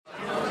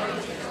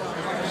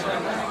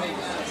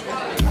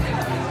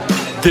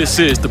This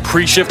is the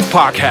Pre-Shift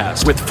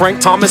Podcast with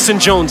Frank Thomas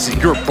and Jonesy,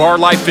 your bar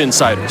life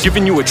insiders,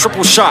 giving you a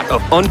triple shot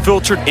of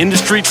unfiltered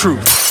industry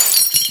truth.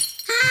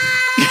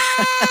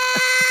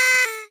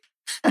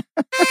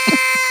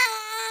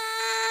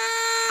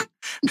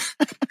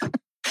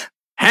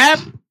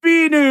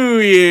 Happy New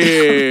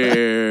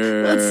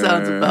Year! That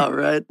sounds about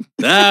right.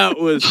 That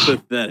was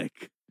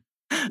pathetic.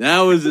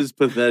 That was as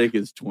pathetic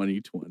as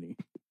 2020.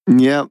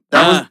 Yep,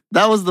 that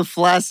was the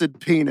flaccid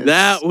penis.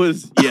 That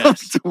was,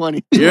 yes.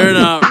 20. You're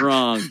not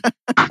wrong.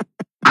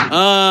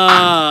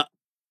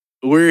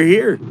 We're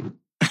here.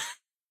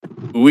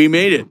 We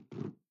made it.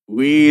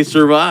 We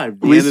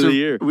survived the end of the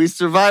year. We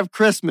survived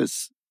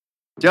Christmas.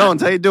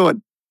 Jones, how you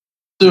doing?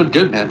 Doing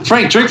good, man.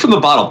 Frank, drink from the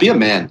bottle. Be a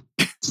man.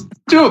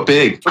 Do it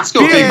big. Let's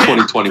go big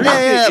 2021.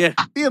 Yeah.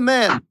 Be a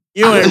man.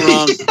 You ain't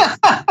wrong.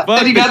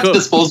 And you got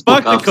disposable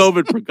Fuck cups. the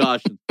COVID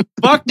precautions.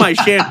 Fuck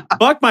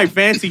my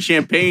fancy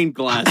champagne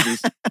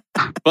glasses.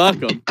 Fuck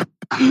them.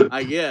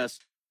 I guess.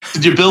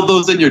 Did you build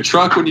those in your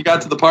truck when you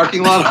got to the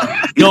parking lot?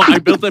 No, I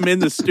built them in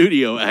the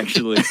studio,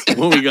 actually,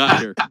 when we got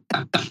here.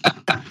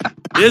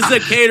 This is a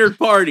catered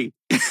party.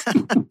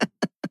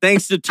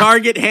 Thanks to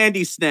Target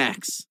Handy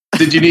Snacks.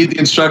 Did you need the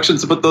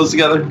instructions to put those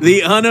together?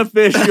 The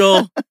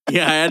unofficial...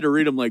 Yeah, I had to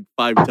read them like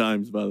 5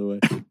 times, by the way.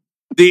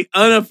 The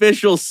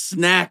unofficial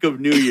snack of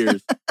New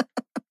Year's.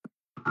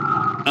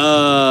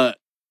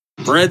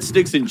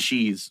 Breadsticks and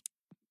cheese.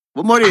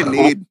 What more do you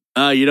need?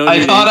 You don't.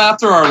 I thought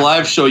after our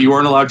live show you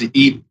weren't allowed to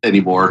eat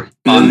anymore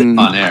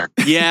on air.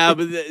 Yeah,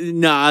 but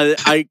no,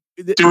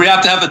 Do we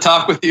have to have a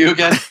talk with you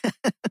again?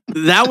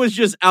 that was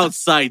just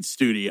outside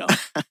studio.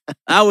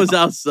 That was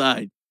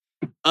outside.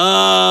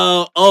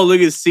 Oh,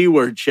 look at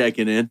C-Word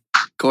checking in.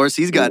 Of course,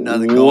 he's got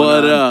nothing going on.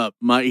 What up?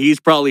 He's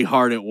probably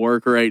hard at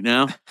work right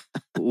now.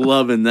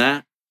 Loving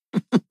that.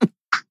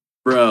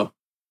 Bro,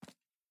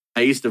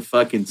 I used to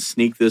fucking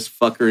sneak this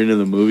fucker into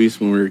the movies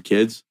when we were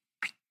kids.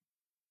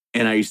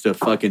 And I used to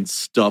fucking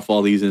stuff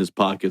all these in his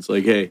pockets.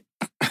 Like, hey,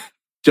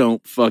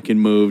 don't fucking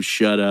move.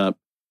 Shut up.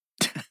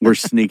 We're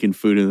sneaking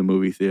food in the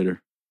movie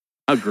theater.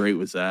 How great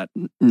was that?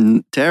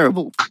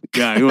 Terrible.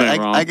 Yeah, you ain't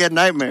wrong. I get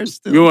nightmares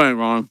still. You ain't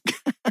wrong.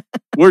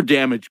 We're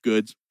damaged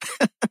goods.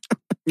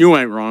 You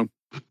ain't wrong.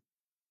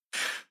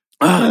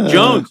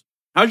 Jones,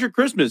 how's your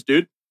Christmas,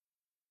 dude?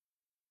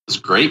 It's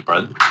great,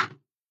 bud.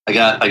 I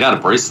got a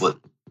bracelet.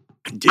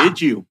 Did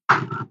you?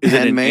 Is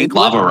it an Handmade?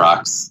 anklet? Lava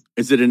rocks.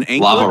 Is it an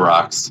anklet? Lava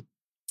rocks.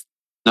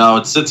 No,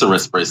 it's a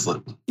wrist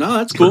bracelet. No,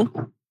 that's cool.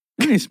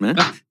 Nice, man.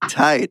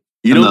 Tight.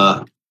 You And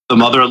know, the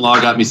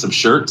mother-in-law got me some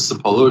shirts, some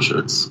polo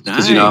shirts.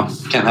 Because,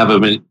 Nice. can't have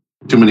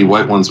too many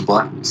white ones with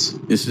black ones.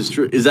 this is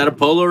true. Is that a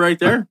polo right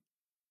there?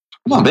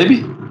 Come on,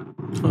 baby.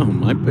 Oh,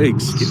 my big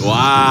skin.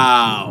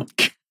 Wow.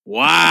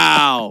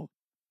 Wow.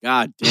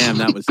 God damn,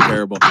 that was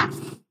terrible.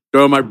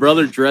 Bro, my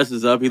brother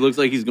dresses up. He looks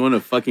like he's going to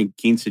fucking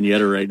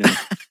quinceañera right now.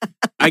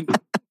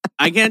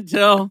 I can't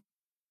tell.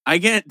 I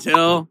can't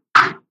tell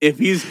if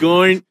he's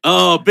going.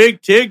 Oh,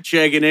 Big Tig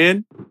checking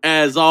in,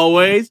 as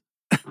always.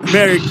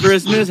 Merry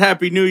Christmas.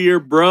 Happy New Year,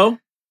 bro.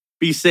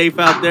 Be safe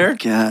out there.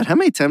 God, how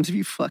many times have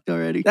you fucked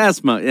already?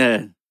 That's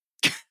yeah.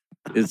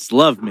 It's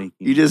love making.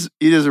 You just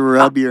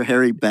rub your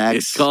hairy backs.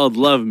 It's called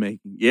love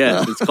making.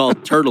 Yes, it's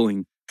called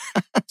turtling.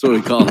 That's what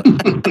we call it.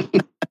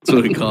 That's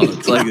what we call it.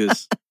 It's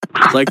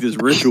like this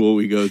ritual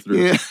we go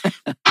through. Yeah.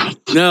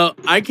 No,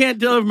 I can't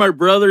tell if my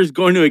brother's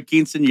going to a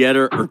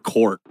quinceañera or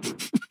court.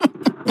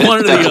 One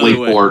or the Definitely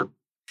other way. for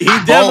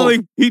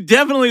He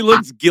definitely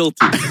looks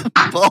guilty.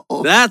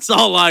 Both. That's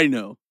all I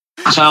know.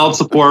 child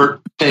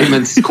support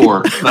payments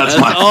court. That's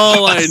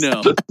all I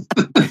know.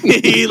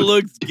 He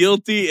looks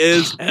guilty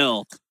as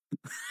hell.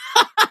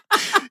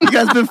 You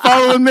guys been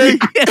following me?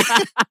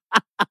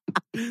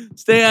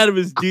 Stay out of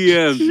his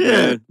DMs, Shit.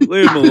 man.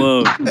 Leave him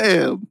alone.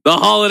 Damn. The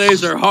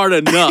holidays are hard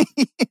enough.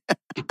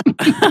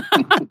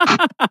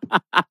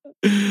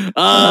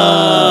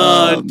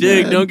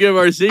 Dig, man. don't give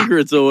our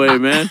secrets away,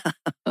 man.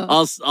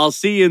 I'll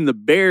see you in the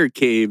bear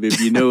cave if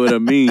you know what I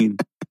mean.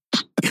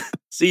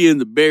 See you in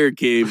the bear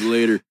cave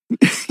later.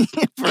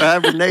 For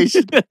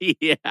hibernation.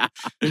 Yeah.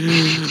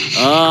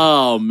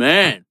 Oh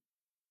man.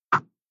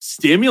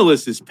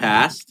 Stimulus is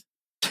passed.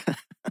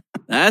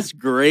 That's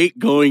great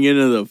going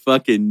into the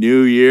fucking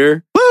new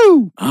year.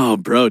 Woo! Oh,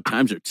 bro,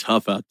 times are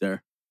tough out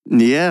there.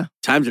 Yeah.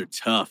 Times are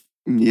tough.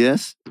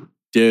 Yes.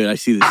 Dude, I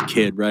see this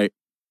kid, right?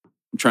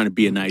 I'm trying to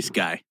be a nice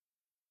guy.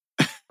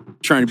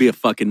 Trying to be a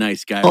fucking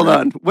nice guy. Hold right?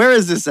 on. Where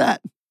is this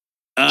at?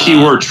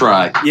 keyword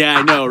try. Yeah,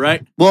 I know,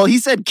 right? Well, he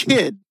said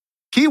kid.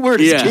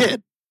 Keyword is Yeah.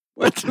 kid.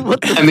 What the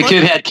And the fuck?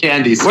 kid had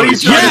candy, so What are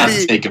he's you trying trying not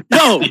to to take him.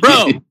 No,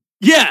 bro.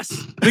 Yes,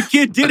 the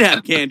kid did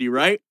have candy,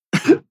 right?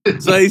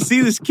 So I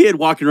see this kid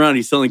walking around.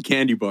 He's selling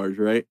candy bars,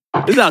 right?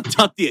 This is how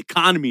tough the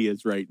economy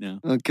is right now.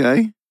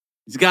 Okay.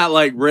 He's got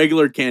like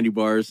regular candy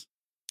bars,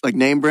 Like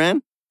name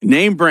brand?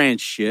 name brand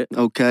shit.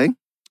 Okay.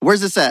 Where's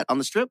this at? On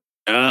the strip?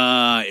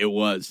 It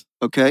was.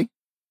 Okay.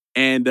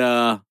 And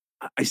I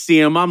see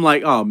him. I'm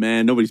like, oh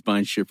man, nobody's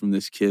buying shit from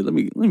this kid. Let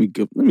me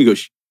go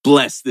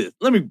bless this.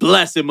 Let me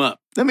bless him up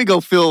Let me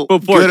go feel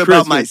before good Christmas.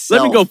 about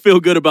myself. Let me go feel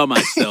good about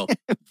myself.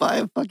 buy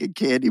a fucking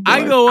candy bar.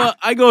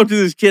 I go up to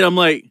this kid. I'm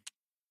like,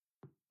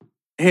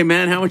 hey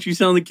man, how much you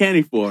selling the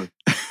candy for?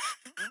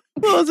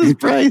 What was his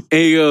price?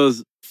 And he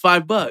goes,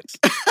 $5.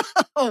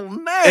 Oh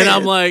man! And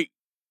I'm like,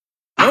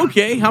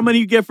 okay, how many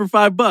you get for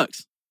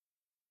 $5?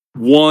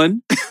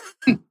 One.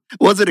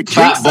 was it a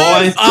Fat king boy?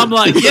 size? I'm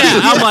like, yeah.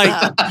 I'm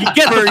like, you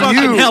get the For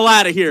fucking you. hell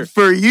out of here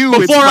For you,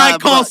 it's before I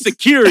call $5.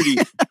 security,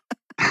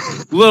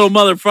 little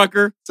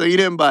motherfucker. So you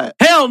didn't buy it.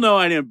 Hell no,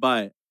 I didn't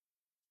buy it.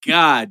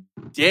 God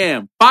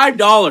damn,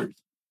 $5.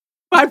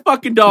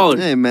 $5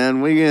 Hey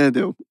man, what are you gonna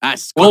do? I What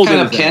scolded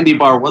kind of his ass. candy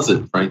bar was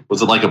it, Frank?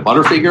 Was it like a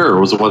Butterfinger or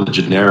was it one of the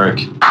generic,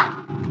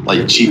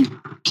 like cheap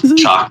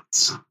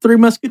chocolates? Three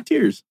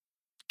Musketeers.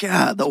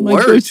 God, the It's my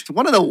worst.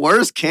 One of the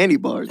worst candy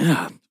bars.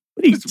 Yeah,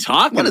 what are you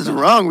talking What is about?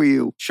 wrong with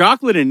you?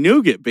 Chocolate and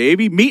nougat,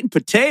 baby. Meat and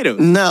potatoes.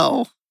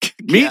 No.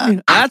 Meat. God.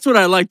 And, that's what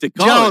I like to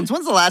call Jones, it.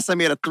 when's the last time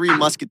you had a Three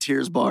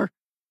Musketeers bar?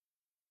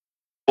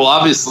 Well,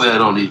 obviously I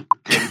don't eat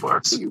candy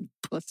bars. You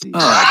pussy.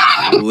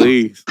 Oh,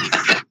 please.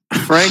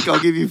 Frank, I'll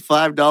give you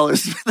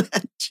 $5 for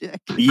that check.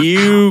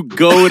 You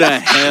go to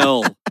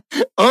hell.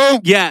 Oh,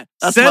 Yeah,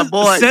 That's says, my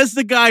boy. says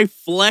the guy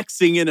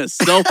flexing in a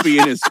selfie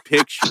in his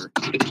picture.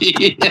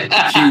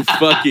 You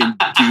fucking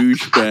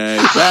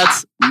douchebag.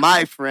 that's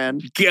my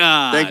friend.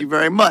 God. Thank you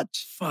very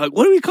much. Fuck.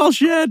 What do we call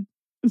Shad?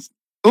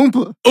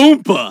 Oompa.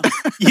 Oompa.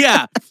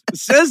 Yeah.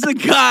 Says the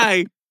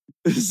guy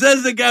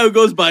who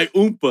goes by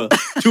Oompa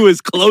to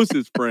his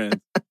closest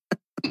friends.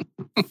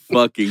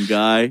 Fucking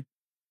guy.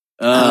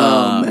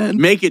 Oh, man.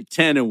 Make it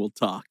 10 and we'll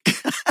talk.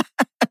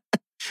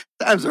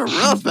 Times are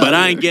rough. But out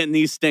I ain't here. getting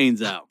these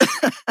stains out.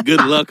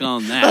 Good luck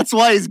on that. That's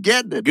why he's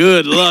getting it.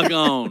 Good luck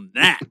on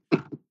that.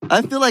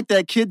 I feel like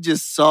that kid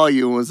just saw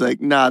you and was like,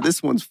 nah,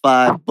 this one's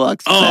 $5. Oh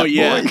fat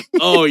yeah. boy."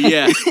 Oh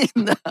yeah.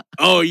 Nah.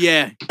 Oh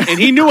yeah. And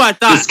he knew I This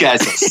thought.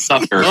 guy's a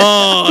sucker.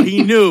 Oh,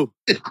 he knew.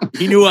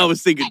 He knew I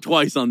was thinking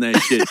twice on that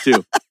shit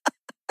too.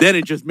 Then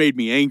it just made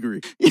me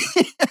angry.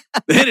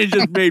 Then it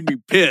just made me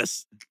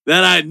pissed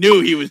that I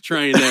knew he was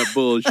trying that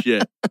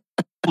bullshit.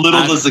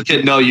 Little does the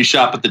kid know you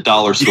shop at the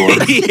dollar store.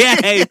 Yeah,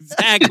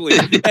 exactly.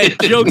 Hey,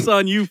 joke's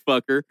on you,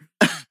 fucker.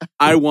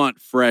 I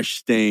want fresh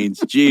stains.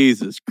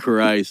 Jesus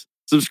Christ.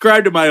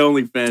 Subscribe to my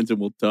OnlyFans and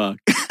we'll talk.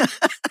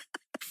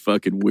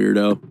 Fucking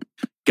weirdo.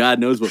 God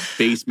knows what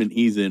basement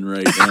he's in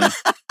right now.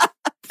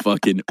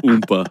 Fucking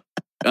Oompa.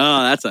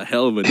 Oh, that's a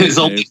hell of a His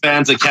nickname.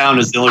 OnlyFans account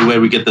is the only way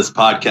we get this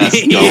podcast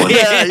going.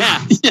 Yeah.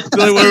 That's The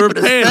only way we're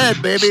keeping us paying.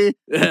 fed, baby.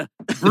 Yeah.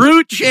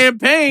 Brute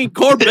champagne.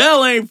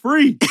 Corbel ain't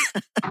free.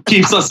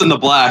 Keeps us in the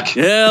black.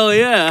 Hell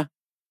yeah.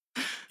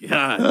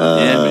 God damn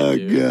Oh, it,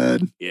 dude.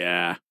 God.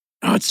 Yeah.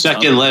 Oh, it's Check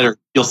tough. in later.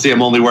 You'll see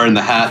him only wearing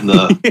the hat and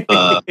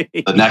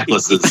the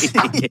necklaces,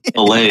 the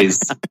lays.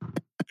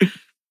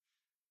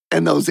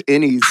 And those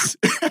innies.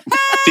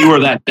 See where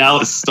that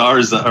Dallas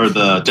Stars or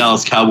the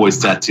Dallas Cowboys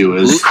tattoo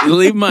is.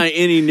 Leave my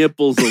any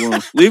nipples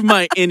alone. Leave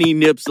my any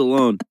nips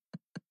alone.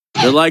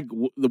 They're like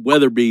the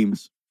weather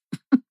beams.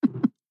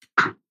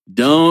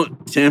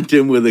 Don't tempt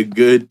him with a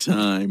good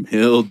time.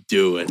 He'll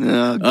do it.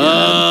 Oh, God.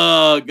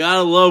 Oh,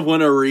 gotta love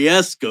when a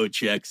Riesco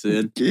checks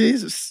in.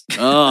 Jesus.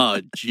 Oh,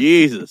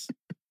 Jesus.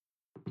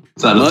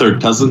 Is that a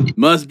third cousin?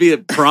 Must be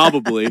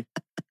probably.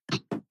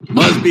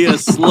 Must be a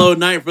slow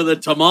night for the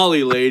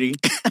tamale lady.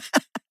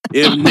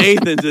 If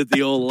Nathan's at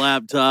the old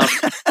laptop.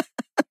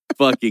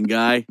 Fucking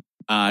guy.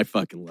 I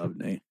fucking love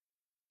Nate.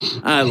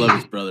 I love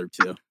his brother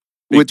too.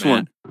 Big Which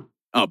Matt. one?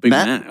 Oh, Big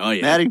Matt? Matt. Oh,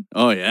 yeah. Matty?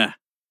 Oh, yeah.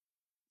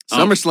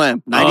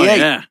 SummerSlam, Oh, 98.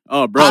 yeah.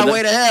 Oh, bro.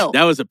 Highway to hell.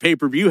 That was a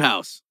pay-per-view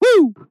house.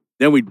 Woo.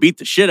 Then we'd beat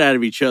the shit out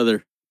of each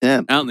other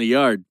Damn. out in the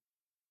yard.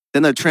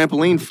 Then the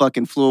trampoline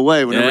fucking flew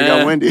away whenever it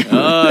got windy.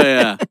 Oh,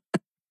 yeah.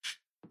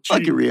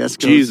 Fuck your Riescos.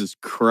 Jesus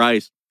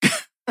Christ.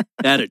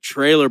 They had a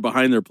trailer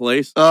behind their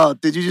place. Oh,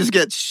 did you just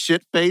get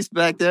shit faced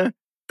back there?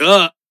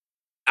 I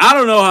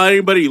don't know how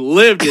anybody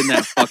lived in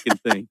that fucking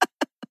thing.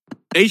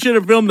 They should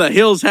have filmed The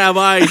Hills Have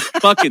Eyes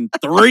fucking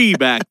 3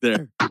 back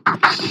there.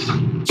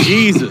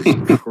 Jesus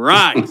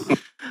Christ.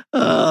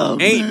 Oh,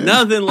 Ain't man.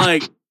 nothing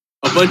like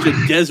a bunch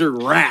of desert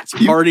rats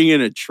partying in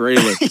a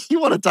trailer.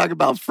 You want to talk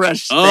about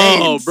fresh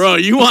stains? Oh, bro,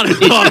 you want to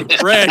talk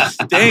fresh Fresh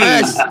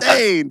stains?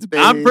 stains,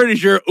 baby. I'm pretty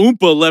sure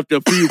Oompa left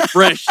a few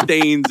fresh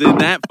stains in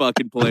that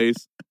fucking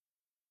place.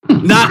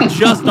 Not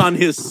just on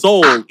his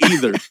soul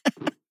either.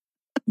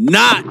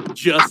 Not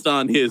just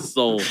on his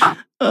soul.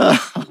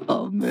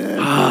 Oh, man.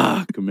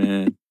 Fuck,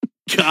 man.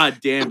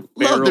 Goddamn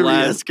Love the feral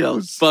ass,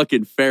 Riescos.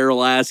 fucking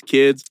feral ass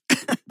kids.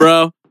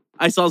 Bro,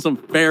 I saw some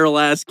feral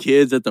ass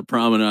kids at the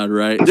promenade,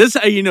 right? This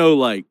is how you know,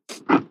 like,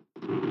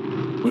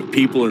 when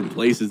people are in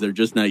places they're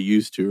just not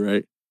used to,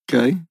 right?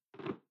 Okay.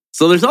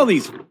 So there's all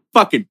these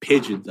fucking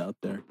pigeons out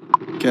there.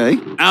 Okay.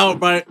 Out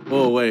by,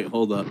 oh, wait,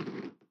 hold up.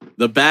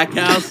 The back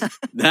house,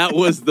 that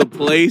was the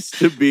place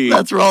to be.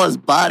 That's where all his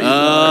bodies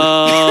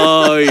are.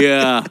 Oh,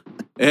 yeah.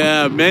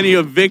 Yeah, many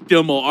a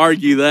victim will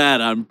argue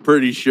that, I'm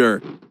pretty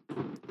sure.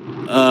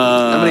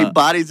 How many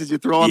bodies did you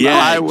throw on the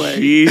highway?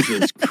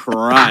 Jesus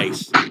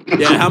Christ.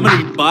 Yeah, how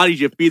many bodies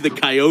you feed the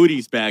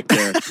coyotes back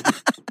there?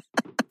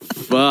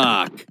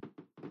 Fuck.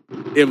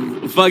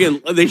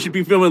 They should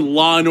be filming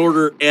Law and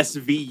Order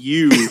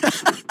SVU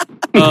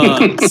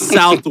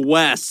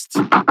Southwest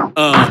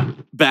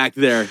back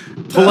there.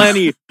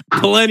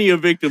 Plenty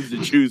of victims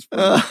to choose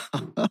from.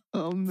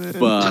 Oh man.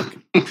 Fuck.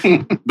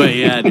 But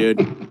yeah,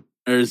 dude.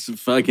 There's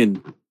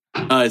fucking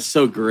it's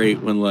so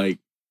great when like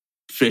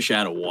fish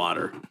out of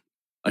water.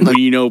 Like when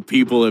you know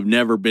people have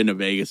never been to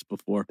Vegas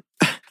before.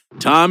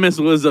 Thomas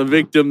was a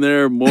victim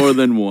there more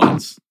than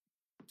once.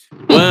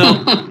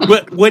 Well,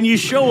 but when you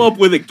show up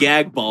with a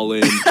gag ball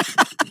in,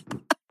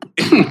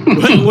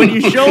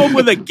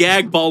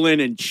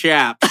 and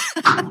chap,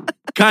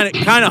 kind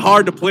of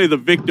hard to play the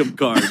victim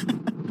card.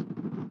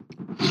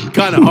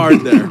 Kind of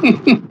hard there.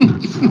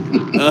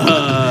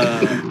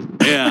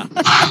 Yeah.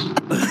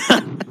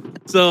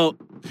 So,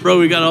 bro,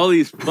 we got all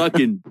these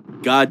fucking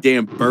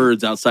goddamn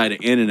birds outside of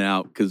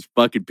In-N-Out because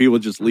fucking people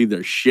just leave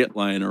their shit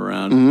lying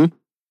around. Mm-hmm.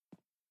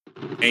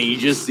 And you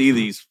just see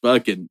these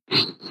fucking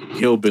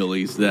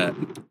hillbillies that...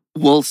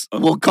 We'll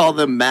call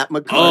them Matt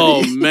McCarty.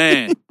 Oh,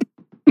 man.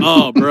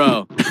 Oh,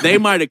 bro. They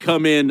might have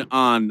come in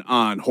on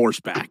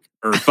horseback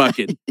or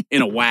fucking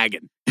in a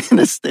wagon. In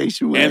a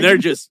station wagon. And they're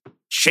just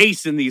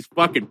chasing these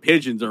fucking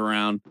pigeons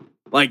around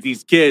like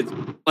these kids,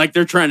 like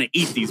they're trying to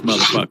eat these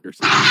motherfuckers.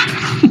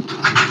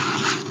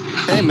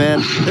 Hey,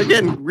 man, they're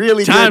getting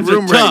really Times good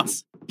room are tough.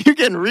 rates. You're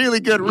getting really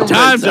good room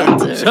Times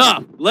rates. are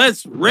tough.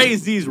 Let's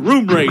raise these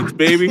room rates,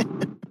 baby.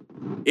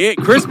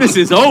 Christmas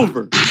is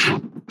over.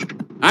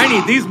 I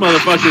need these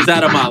motherfuckers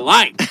out of my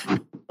life.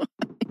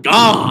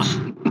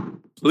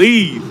 Gone.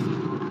 Please.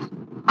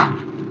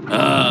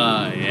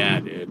 Yeah,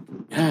 dude.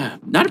 Yeah.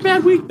 Not a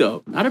bad week,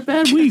 though. Not a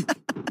bad week.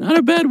 Not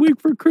a bad week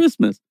for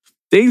Christmas.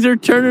 Things are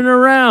turning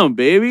around,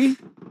 baby.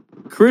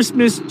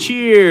 Christmas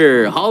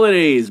cheer.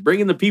 Holidays.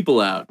 Bringing the people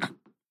out.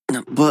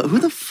 But who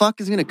the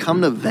fuck is going to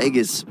come to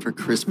Vegas for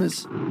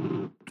Christmas?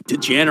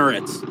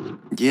 Degenerates.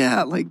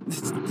 Yeah, like,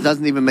 this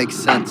doesn't even make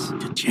sense.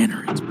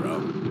 Degenerates, bro.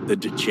 The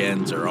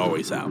degens are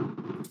always out.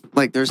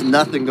 Like, there's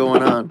nothing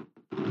going on.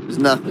 There's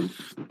nothing.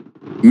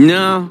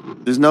 No.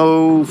 There's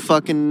no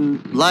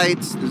fucking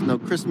lights. There's no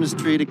Christmas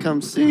tree to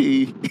come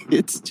see.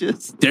 It's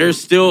just... There's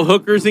still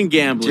hookers and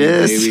gambling,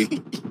 Just-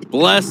 baby.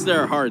 Bless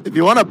their hearts. If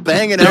you want to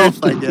bang an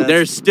elf, I guess.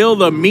 There's still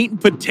the meat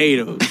and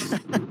potatoes.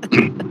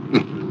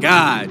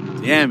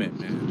 God damn it,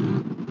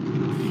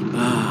 man.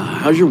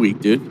 How's your week,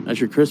 dude? How's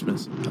your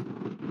Christmas?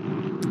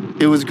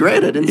 It was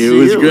great. I didn't see It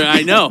was you. great.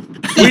 I know.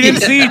 We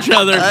didn't see each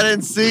other. I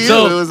didn't see you.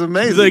 So, It was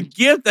amazing. The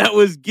gift that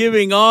was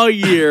giving all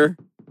year.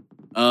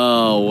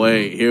 Oh,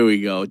 wait. Here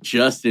we go.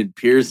 Justin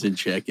Pearson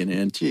checking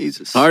in.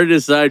 Jesus. Hard to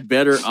decide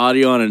better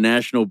audio on a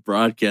national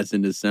broadcast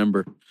in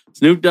December.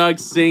 Snoop Dogg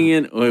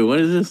singing. Wait, what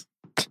is this?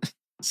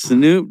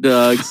 Snoop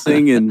Dogg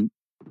singing.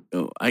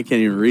 Oh, I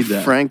can't even read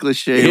that. Frank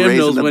Lachey Hymnals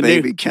raising the when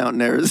baby count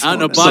in Arizona. I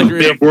don't know, Some Padre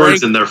big and words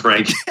Frank- in there,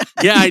 Frank.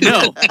 Yeah, I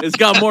know. It's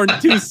got more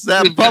than two.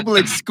 That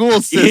public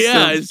school system.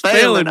 Yeah, it's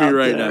failing me out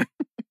right there. now.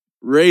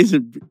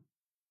 Raising.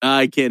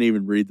 I can't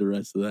even read the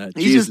rest of that.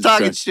 He's Jesus just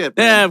talking Christ. shit,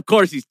 Yeah, man. of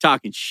course he's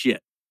talking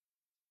shit.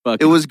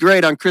 Fuck It was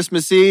great. On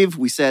Christmas Eve,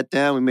 we sat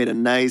down. We made a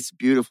nice,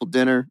 beautiful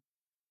dinner.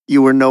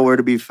 You were nowhere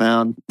to be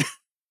found.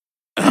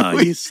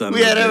 you son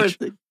We of a had bitch.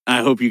 everything.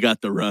 I hope you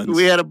got the runs.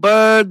 We had a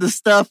bird, the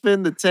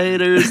stuffing, the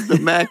taters, the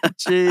mac and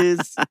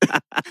cheese.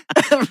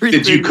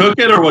 Everything. Did you cook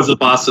it or was it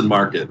Boston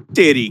Market?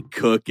 Did he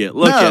cook it?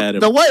 Look No, at him.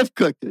 The wife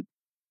cooked it.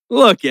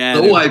 Look at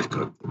The him. wife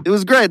cooked it. It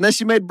was great. And then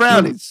she made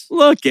brownies.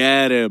 Look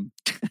at him.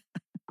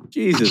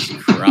 Jesus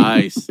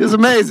Christ. It was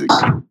amazing.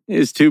 He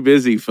was too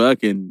busy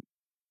fucking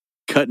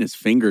cutting his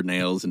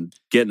fingernails and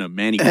getting a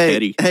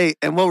mani-pedi. Hey,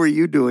 and what were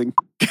you doing?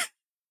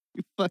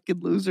 You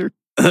fucking loser.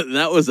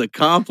 That was a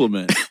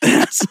compliment.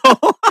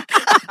 asshole.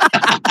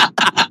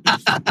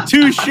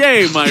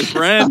 Touche, my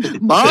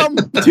friend. Mom?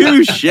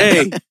 Touche.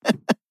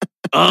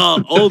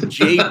 Oh, old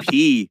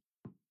JP.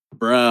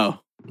 Bro.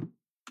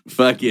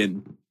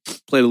 Fucking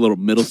played a little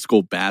middle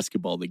school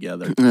basketball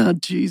together. Oh,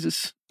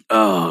 Jesus.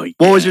 Oh, yeah.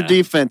 What was your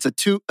defense? A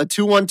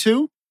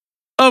 2-1-2?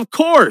 Of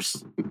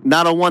course.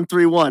 Not a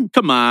 1-3-1.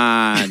 Come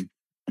on.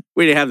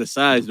 We didn't have the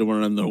size to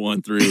run the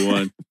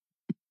 1-3-1.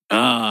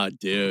 Ah,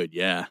 dude,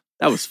 yeah.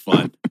 That was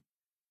fun.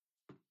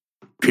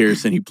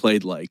 Pearson, he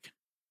played like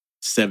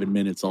 7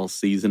 minutes all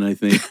season, I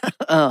think.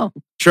 Oh.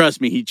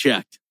 Trust me, he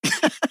checked.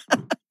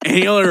 And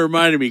he only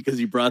reminded me because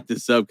he brought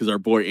this up because our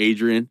boy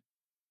Adrian,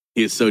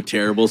 he is so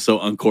terrible, so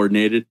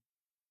uncoordinated.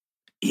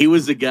 He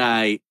was the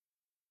guy,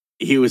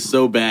 he was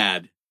so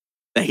bad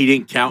that he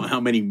didn't count how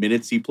many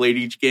minutes he played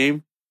each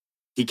game.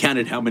 He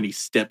counted how many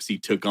steps he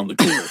took on the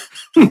court.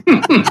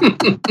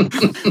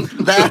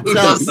 That's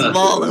how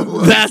small it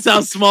was. That's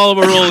how small of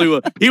a role he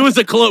was. He was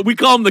we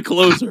call him the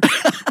closer.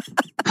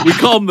 We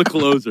call him the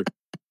closer.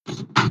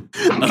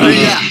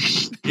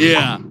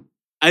 Yeah.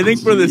 I think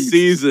for the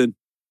season,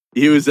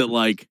 he was at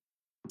like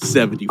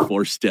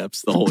 74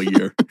 steps the whole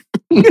year.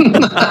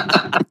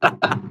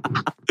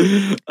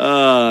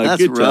 That's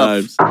Good rough.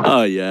 times.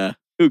 Oh, yeah.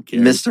 Who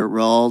cares? Mr.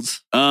 Rawls.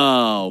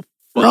 Oh,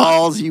 fuck.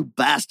 Rawls, you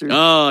bastard.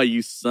 Oh,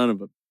 you son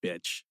of a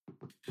bitch.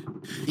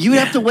 You'd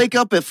have to wake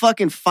up at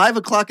fucking 5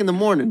 o'clock in the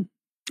morning.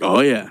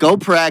 Oh, yeah. Go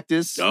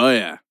practice. Oh,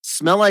 yeah.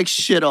 Smell like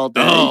shit all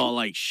day. Oh,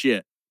 like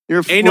shit.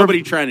 Ain't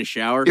nobody trying to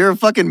shower. You're a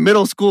fucking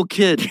middle school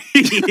kid.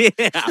 Yeah.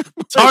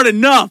 It's hard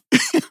enough.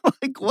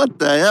 Like, what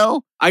the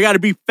hell? I got to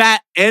be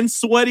fat and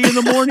sweaty in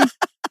the morning?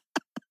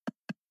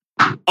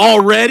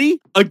 Already?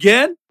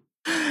 Again?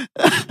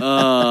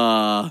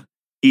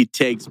 He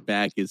takes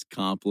back his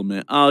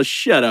compliment. Oh,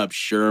 shut up,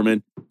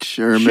 Sherman.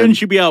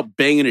 Shouldn't you be out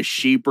banging a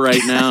sheep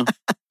right now?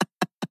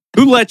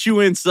 Who let you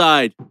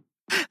inside?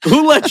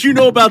 Who let you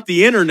know about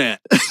the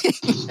internet?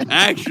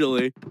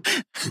 Actually.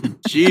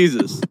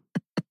 Jesus.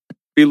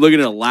 Be looking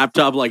at a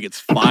laptop like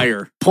it's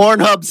fire.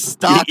 Pornhub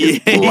stock is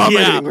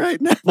plummeting right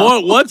now.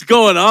 What's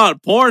going on?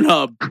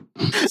 Pornhub,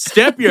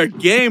 step your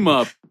game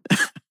up.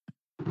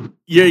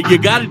 You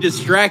got to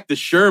distract the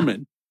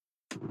Sherman.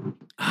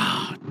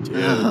 Oh,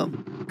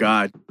 dude.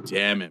 God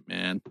damn it,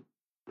 man.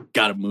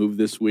 Got to move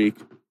this week.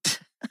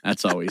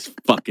 That's always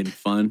fucking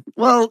fun.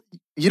 Well,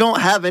 you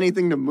don't have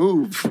anything to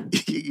move.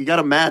 You got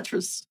a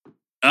mattress.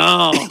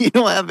 Oh. You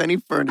don't have any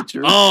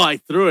furniture. Oh, I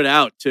threw it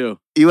out too.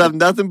 You have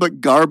nothing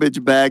but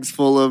garbage bags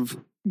full of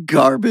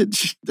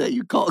garbage that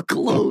you call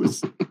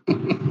clothes.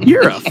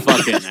 You're a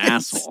fucking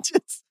asshole.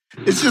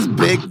 It's just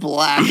big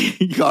black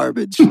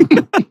garbage.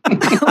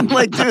 I'm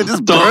like, dude,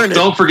 just burn it.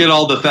 Don't forget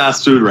all the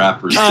fast food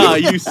wrappers. Oh,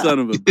 you son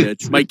of a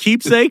bitch. My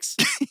keepsakes?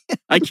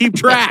 I keep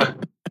track.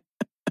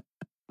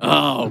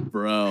 Oh,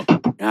 bro.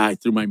 I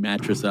threw my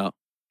mattress out.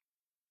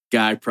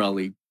 Guy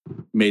probably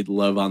made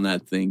love on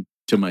that thing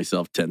to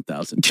myself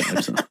 10,000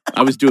 times.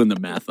 I was doing the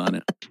math on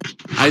it.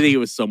 I think it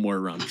was somewhere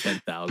around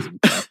 10,000.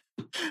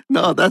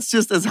 No, that's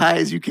just as high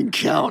as you can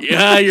count.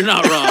 Yeah, you're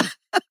not wrong.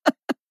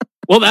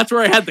 Well, that's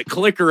where I had the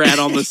clicker at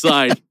on the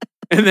side.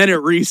 And then it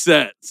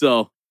reset.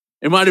 So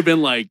it might have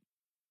been like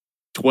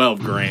 12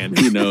 grand.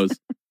 Who knows?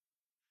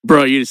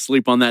 Bro, you just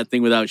sleep on that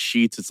thing without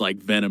sheets. It's like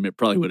venom. It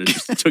probably would have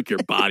just took your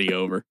body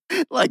over.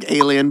 Like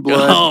alien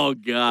blood. Oh,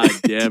 God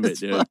damn it,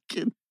 dude.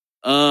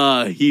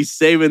 He's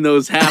saving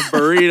those half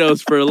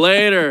burritos for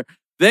later.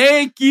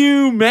 Thank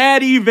you,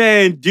 Maddie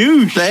Van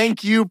Douche.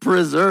 Thank you,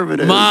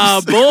 preservatives.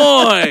 My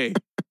boy.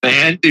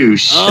 Van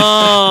Douche.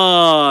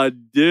 Oh,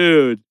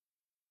 dude.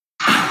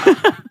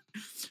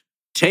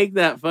 Take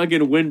that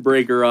fucking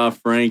windbreaker off,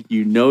 Frank.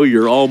 You know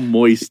you're all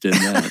moist in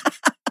that.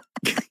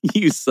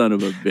 You son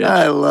of a bitch.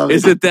 I love it.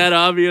 Is it that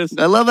obvious?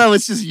 I love how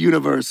it's just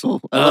universal.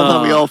 I love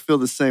how we all feel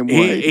the same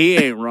way. He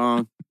ain't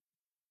wrong.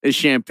 This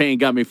champagne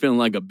got me feeling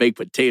like a baked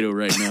potato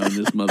right now in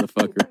this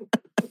motherfucker.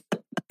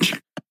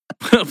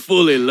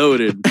 Fully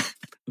loaded.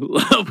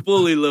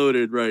 Fully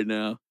loaded right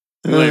now.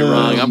 You ain't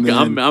wrong. I'm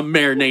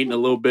marinating a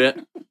little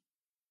bit.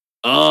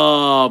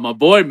 Oh, my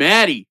boy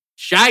Matty.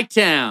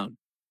 Chi-Town.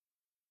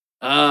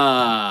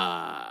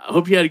 I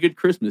hope you had a good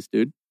Christmas,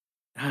 dude.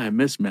 I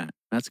miss Matt.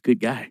 Matt's a good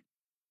guy.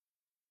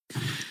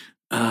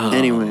 Oh.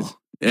 Anyways.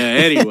 Yeah,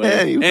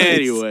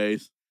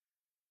 anyways.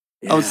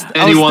 Yeah.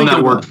 Anyone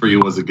that worked for you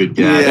was a good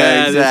guy.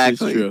 Yeah,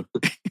 exactly. This is true.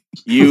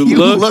 You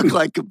look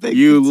like a baked potato.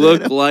 You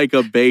look like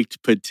a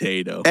baked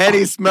potato. And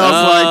he smells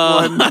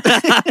like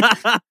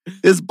one.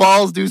 His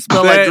balls do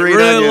smell like green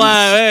onions.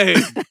 Hey,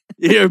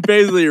 you're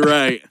basically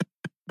right.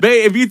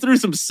 If you threw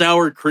some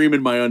sour cream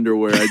in my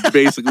underwear, I'd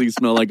basically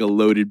smell like a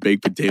loaded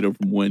baked potato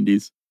from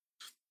Wendy's.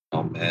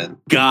 Oh, man.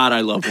 God,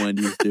 I love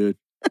Wendy's, dude.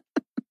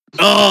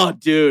 Oh,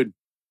 dude.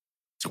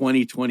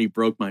 2020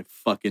 broke my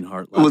fucking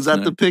heart last Was that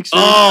night. the picture?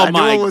 Oh, I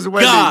my knew it was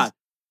Wendy's. God.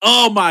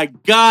 Oh, my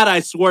God.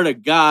 I swear to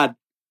God,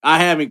 I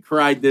haven't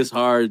cried this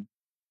hard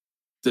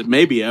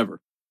maybe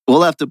ever.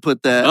 We'll have to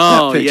put that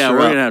picture yeah, we're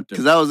going to have to.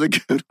 Because that was a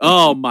good one.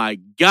 Oh, my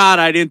God.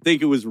 I didn't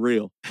think it was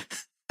real.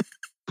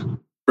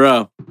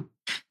 Bro,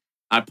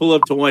 I pull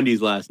up to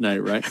Wendy's last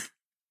night, right?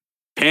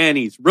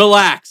 Panties.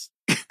 Relax.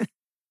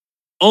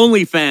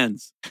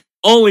 OnlyFans,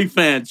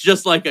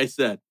 just like I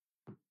said.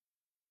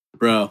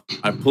 Bro,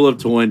 I pull up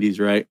to Wendy's,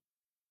 right?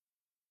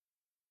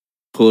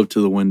 Pull up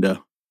to the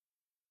window.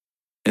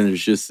 And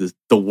there's just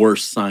the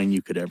worst sign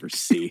you could ever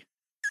see.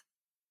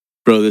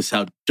 Bro, this is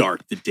how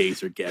dark the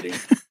days are getting.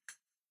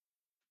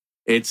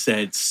 It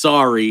said,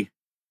 sorry,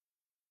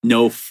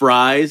 no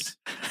fries,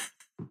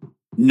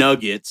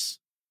 nuggets,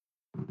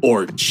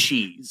 or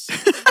cheese. ...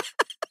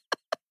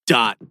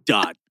 How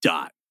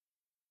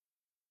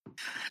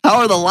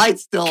are the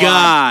lights still on?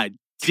 God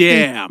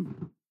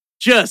damn.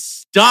 Just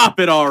stop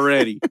it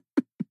already.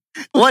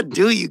 What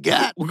do you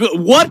got?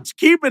 What's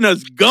keeping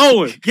us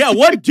going? Yeah,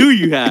 what do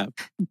you have?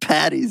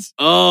 Patties.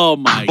 Oh,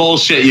 my.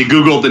 Bullshit. You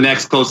Googled the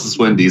next closest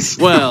Wendy's.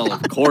 Well,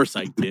 of course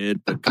I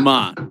did, but come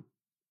on.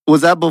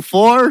 Was that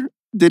before?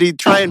 Did he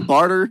try and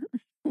barter?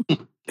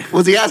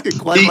 Was he asking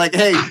questions like,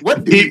 hey,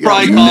 what do you He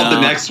probably got? called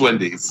the next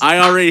Wendy's. I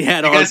already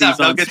had You guys Arby's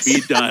have on nuggets?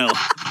 speed dial.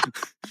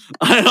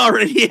 I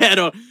already had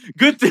a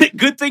good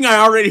thing I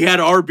already had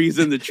Arby's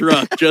in the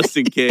truck just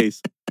in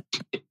case.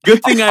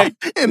 Good thing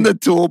in the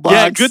toolbox.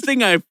 Yeah, good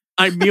thing I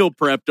meal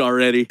prepped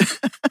already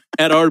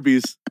at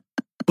Arby's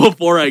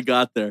before I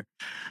got there.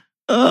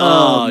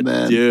 Oh,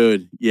 man.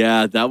 dude.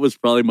 Yeah, that was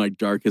probably my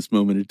darkest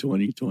moment of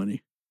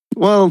 2020.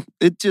 Well,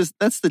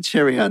 that's the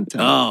cherry on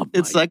top. Oh,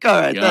 It's my like, all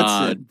right, that's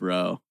God, it.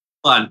 bro.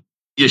 Come on,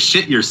 you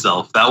shit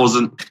yourself. That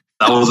wasn't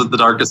the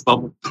darkest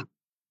moment.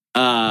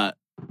 Yeah,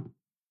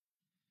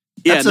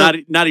 That's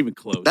not even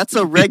close. That's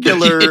a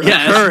regular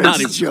Yeah, it's occurrence, not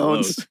even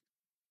Jones. close.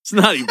 It's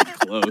not even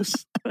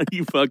close. Are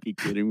you fucking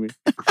kidding me?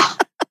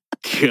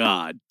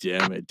 God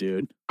damn it,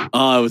 dude.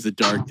 Oh, it was a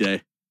dark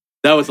day.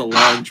 That was a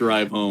long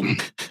drive home.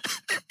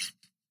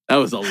 That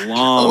was a A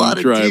long lot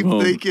of drive deep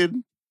home.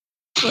 thinking.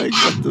 Like,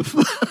 what the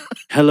fuck?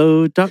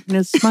 Hello,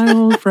 darkness, my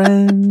old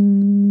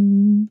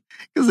friend.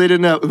 Because they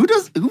didn't know.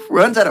 Who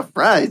runs out of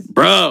fries?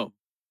 Bro,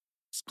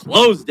 just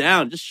close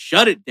down. Just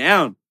shut it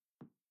down.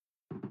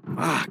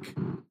 Fuck.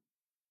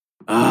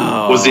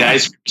 Oh. Was the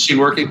ice cream machine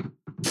working?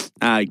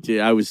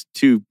 I was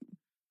too.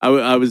 I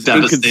was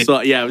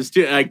Devastated. yeah, I was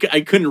too. I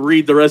couldn't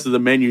read the rest of the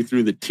menu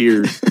through the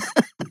tears,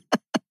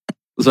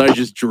 so I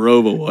just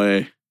drove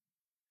away.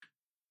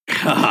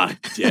 God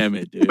damn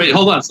it, dude! Wait,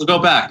 hold on. So go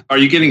back. Are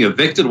you getting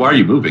evicted? Why are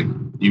you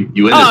moving? You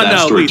ended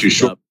that story too lease is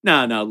short. up.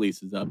 No,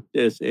 lease is up.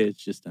 It's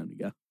just time to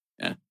go.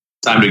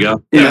 Time to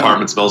go. Yeah. The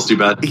apartment smells too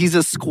bad. He's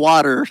a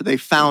squatter. They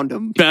found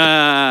him.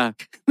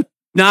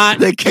 Not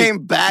They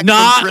came back. from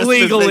not Christmas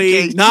legally,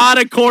 vacation. not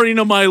according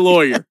to my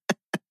lawyer.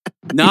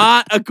 I'm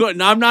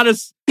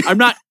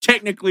not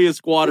technically a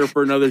squatter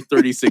for another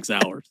 36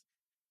 hours.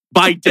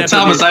 By And definition.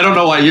 Thomas, I don't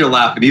know why you're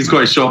laughing. He's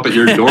going to show up at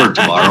your door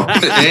tomorrow.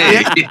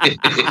 Hey.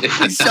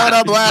 He showed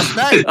up last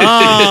night.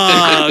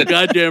 Oh,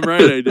 goddamn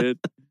right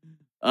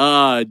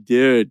I did.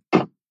 Dude.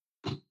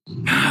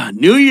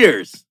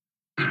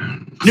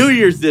 New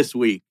Year's this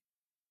week.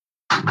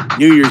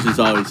 New Year's is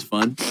always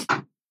fun.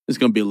 It's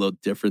gonna be a little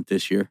different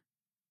this year.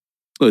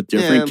 A little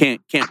different. Yeah.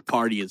 Can't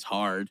party as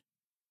hard.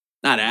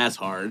 Not as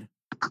hard.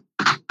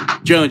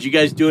 Jones, you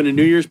guys doing a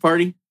New Year's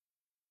party?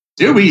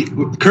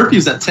 Dude,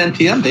 curfew's at 10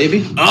 p.m.,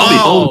 baby. I'll be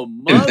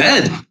home in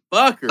bed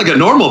Fucker. like a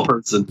normal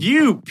person.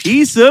 You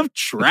piece of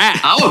trash.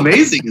 How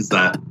amazing is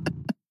that?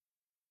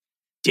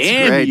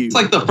 Damn great. you. It's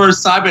like the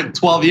first time in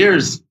 12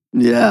 years.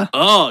 Yeah.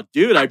 Oh,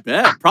 dude, I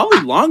bet.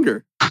 Probably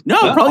longer. No,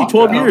 Yeah, probably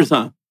 12 longer. years,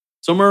 huh?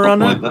 Somewhere around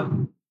Something there. like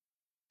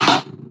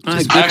that. Ah,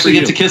 Just good actually for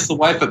get to you. kiss the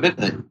wife at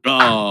midnight.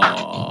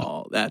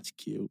 Oh, that's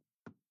cute.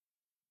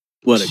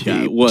 What a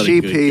guy. What a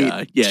Cheap good Heat.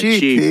 guy. Yeah, Cheap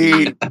cheap.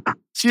 Heat.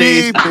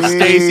 Stacy, Cheap Heat.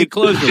 Stacy,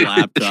 close your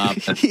laptop.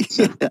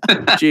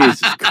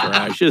 Jesus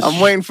Christ. Just, I'm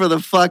waiting for the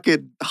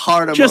fucking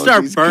heart just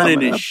start emojis burning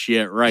coming his up.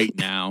 shit right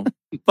now.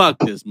 Fuck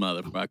this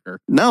motherfucker.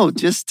 No,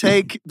 just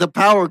take the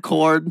power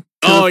cord to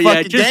Oh, the yeah.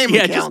 fucking Just gaming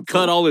console. just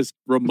cut all his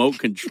remote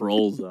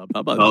controls up.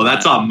 How about Oh,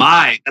 that? that's on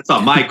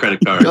my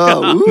credit card.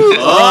 Oh, ooh.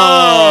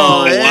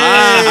 Oh, hey.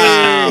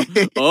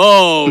 wow.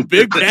 Oh,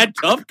 big bad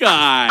tough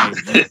guy.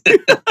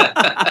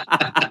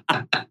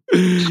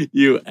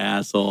 You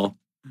asshole.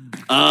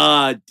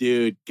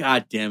 Dude.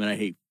 God damn it. I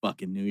hate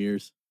fucking New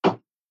Year's.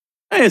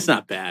 It's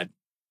not bad.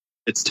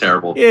 It's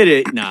terrible. It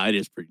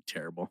is pretty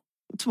terrible.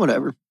 It's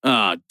whatever.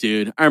 Oh,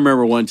 dude. I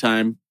remember one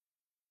time.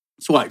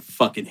 That's why I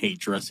fucking hate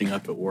dressing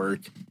up at work.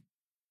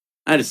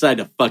 I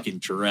decided to fucking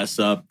dress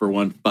up for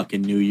one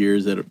fucking New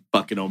Year's at a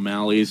fucking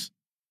O'Malley's.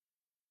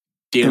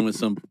 Dealing with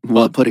some.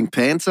 What, putting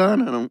pants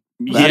on? I don't.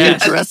 I Yes.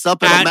 didn't dress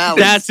up at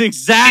O'Malley's. That's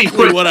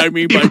exactly what I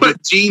mean by You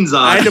put jeans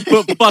on. I had to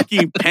put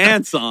fucking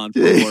pants on for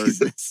work.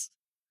 Jesus.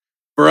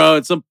 Bro,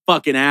 and some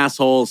fucking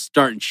asshole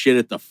starting shit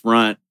at the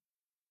front.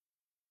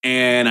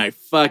 And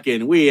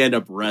we end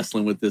up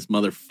wrestling with this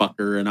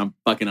motherfucker, and I'm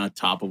fucking on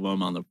top of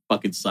him on the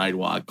fucking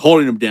sidewalk,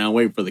 holding him down,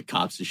 waiting for the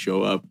cops to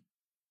show up.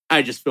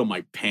 I just feel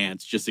my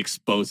pants just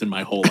exposing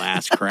my whole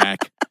ass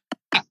crack.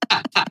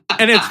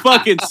 And it's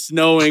fucking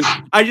snowing.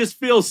 I just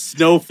feel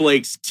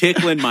snowflakes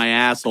tickling my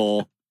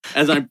asshole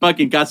as I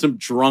fucking got some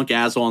drunk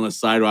asshole on the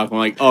sidewalk. I'm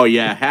like, oh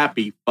yeah,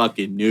 happy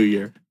fucking New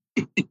Year.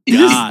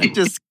 God.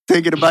 Just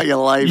thinking about your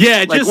life.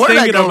 Yeah, Like, just where did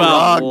I thinking go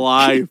about wrong?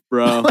 life,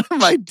 bro. What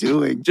am I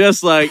doing?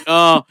 Just like,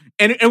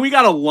 and we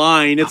got a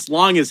line. It's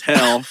long as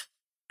hell.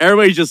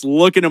 Everybody's just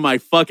looking at my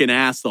fucking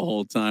ass the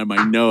whole time.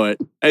 I know it.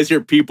 I just hear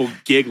people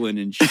giggling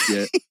and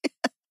shit.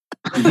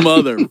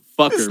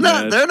 Motherfucker,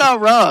 man. They're not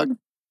wrong.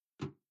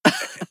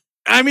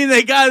 I mean,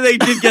 they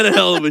did get a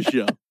hell of a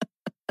show.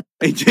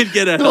 They did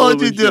get a hell What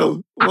of a would you show.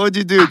 do? What would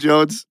you do,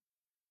 Jones?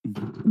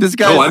 This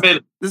guy. Oh, I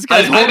made guy's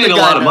I holding made a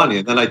guy lot of now. money,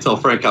 and then I tell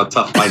Frank how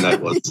tough my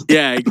night was.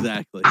 Yeah,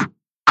 exactly.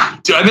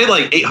 Dude, I made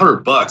like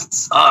 $800. It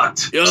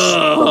sucked.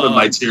 Ugh. Rubbing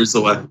my tears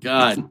away.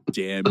 God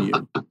damn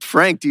you.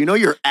 Frank, do you know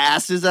your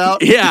ass is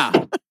out? Yeah.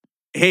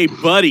 Hey,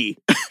 buddy.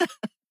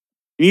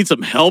 You need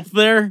some help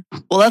there?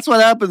 Well, that's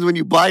what happens when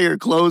you buy your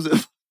clothes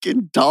at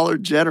fucking Dollar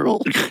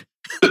General.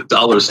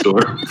 Dollar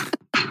store.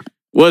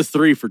 Was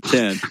 3 for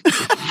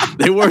 $10.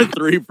 They were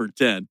 3 for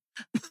 $10.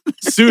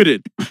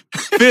 Suited.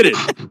 Fitted.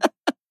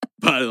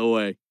 By the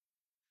way.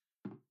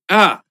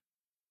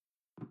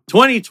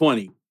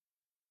 2020.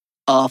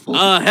 Awful.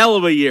 A hell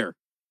of a year.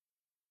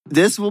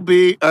 This will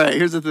be all right.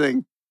 Here's the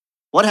thing.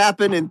 What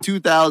happened in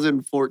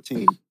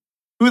 2014?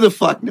 Who the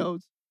fuck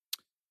knows?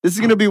 This is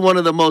going to be one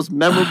of the most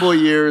memorable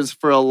years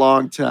for a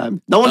long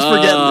time. No one's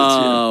forgetting this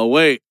year. Oh,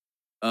 wait.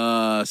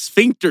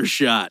 Sphincter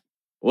shot.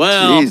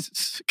 Well,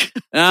 Jesus.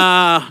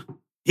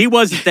 he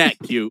wasn't that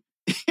cute.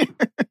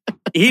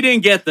 He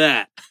didn't get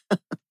that.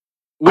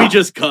 We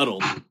just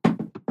cuddled.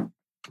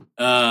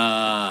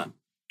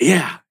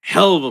 Yeah,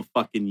 hell of a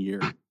fucking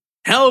year.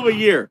 Hell of a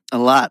year. A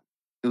lot.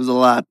 It was a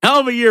lot. Hell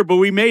of a year, but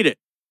we made it.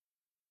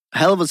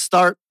 Hell of a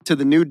start to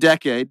the new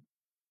decade.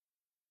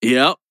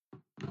 Yep.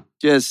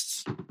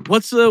 Just,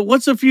 What's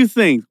a few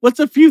things? What's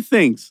a few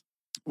things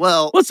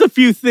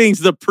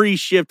the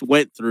pre-shift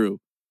went through?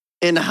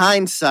 in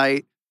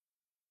hindsight,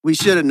 we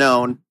should have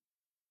known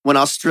when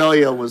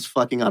Australia was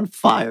fucking on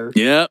fire.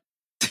 Yep.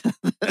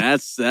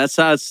 That's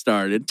how it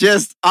started.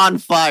 Just on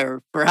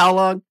fire. For how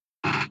long?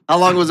 How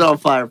long was it on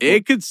fire for?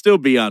 It could still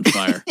be on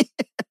fire.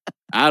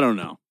 I don't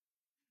know.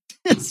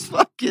 It's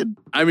fucking,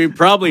 I mean,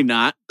 probably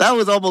not. that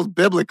was almost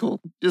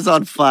biblical. Just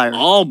on fire.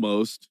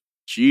 Almost.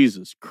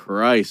 Jesus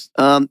Christ.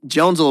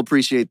 Jones will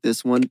appreciate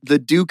this one. The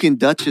Duke and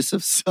Duchess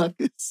of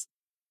Sussex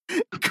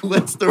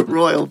quits the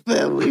royal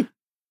family.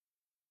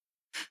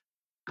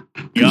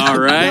 You all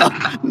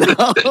right? No.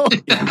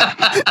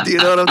 Do you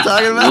know what I'm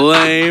talking about?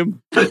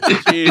 Lame.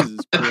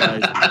 Jesus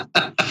Christ.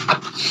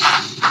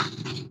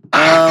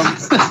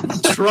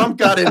 Trump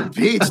got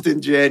impeached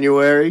in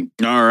January.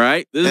 All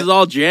right. This is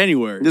all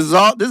January. This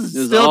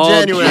is still all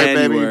January,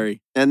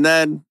 baby. And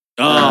then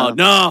Oh,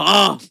 no.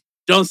 Oh,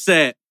 don't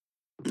say it.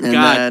 and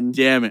God then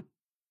damn it.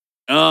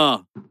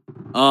 Oh,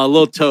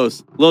 little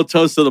toast. Little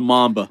toast to the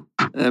Mamba.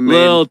 I mean,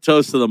 Little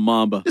toast to the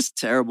Mamba. just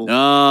terrible.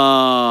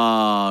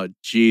 Oh,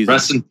 Jesus.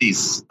 Rest in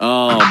peace.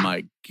 Oh,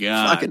 my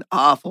God. Fucking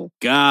awful.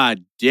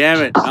 God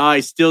damn it. Oh, I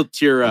still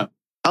tear up.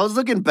 I was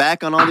looking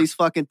back on all these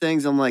fucking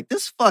things. I'm like,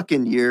 this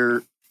fucking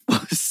year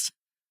was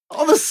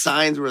all the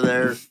signs were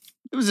there.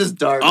 It was just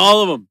dark.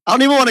 All of them. I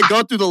don't even want to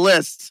go through the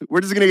list. We're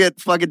just gonna get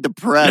fucking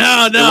depressed.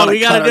 No, We wanna we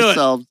got cut to do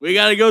ourselves. it. We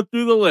got to go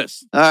through the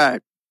list. All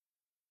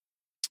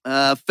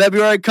right.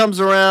 February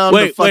comes around.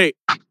 Wait.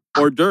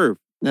 Hors d'oeuvre.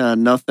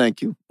 No,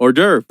 thank you. Hors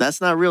d'oeuvre.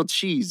 That's not real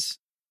cheese.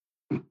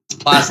 It's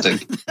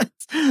plastic.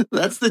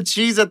 That's the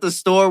cheese at the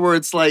store where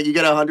it's like you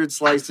get 100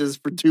 slices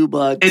for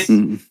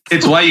 $2.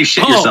 It's why you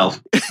shit Oh.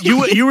 yourself.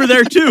 You were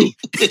there too.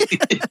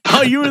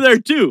 Oh, you were there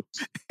too.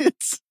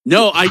 It's,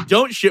 No, I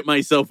don't shit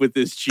myself with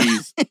this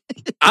cheese.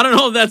 I don't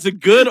know if that's a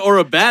good or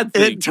a bad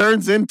thing. it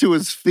turns into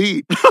his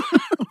feet.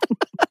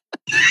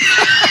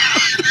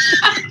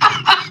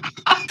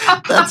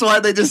 That's why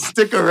they just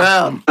stick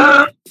around.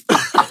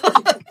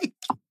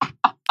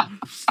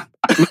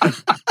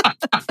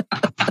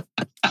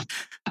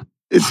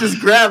 It's just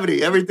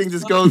gravity. Everything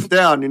just goes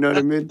down. You know what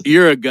I mean?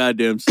 You're a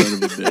goddamn son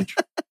of a bitch.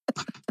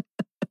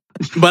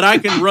 But I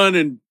can run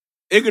and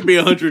it could be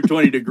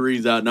 120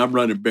 degrees out and I'm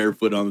running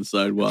barefoot on the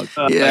sidewalk.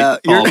 Yeah,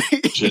 Oh,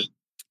 shit.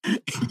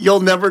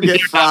 you'll never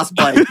get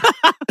frostbite.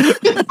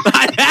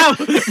 I have.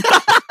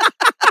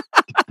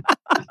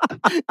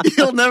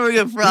 You'll never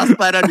get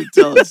frostbite on your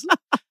toes.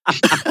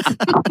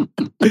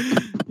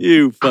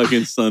 You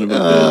fucking son of a bitch.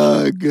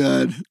 Oh,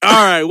 God. All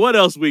right, what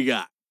else we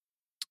got?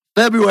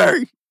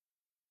 February.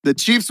 The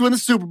Chiefs win the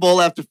Super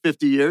Bowl after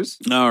 50 years.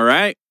 All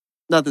right.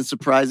 Nothing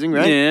surprising,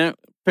 right? Yeah.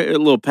 A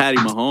little Patty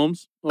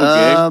Mahomes.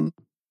 Okay.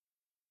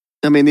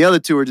 I mean, the other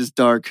two are just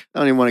dark. I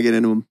don't even want to get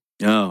into them.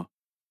 Oh.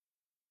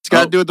 It's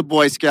got to Oh. do with the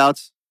Boy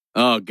Scouts.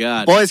 Oh,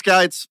 God. Boy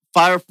Scouts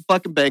fire for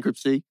fucking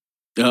bankruptcy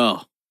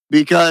Oh.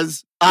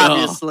 because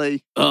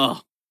obviously Oh.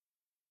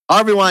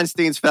 Harvey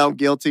Weinstein's found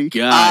guilty.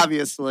 God.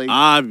 Obviously.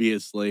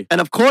 Obviously. And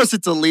of course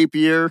it's a leap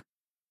year.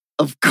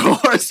 Of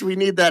course we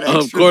need that extra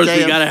Of course, day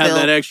we got to have film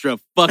that extra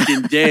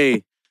fucking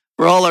day.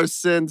 for all our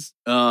sins.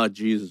 Oh,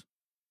 Jesus.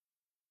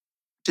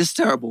 Just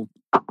terrible.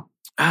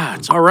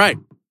 It's all right.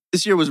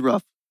 This year was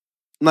rough.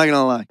 I'm not going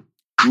to lie.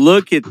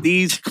 Look at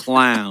these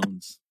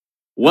clowns.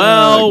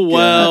 Well, Oh,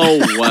 well,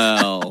 God.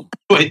 well.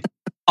 Wait,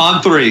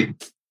 on three.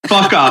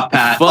 Fuck off,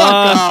 Pat. Fuck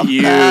off,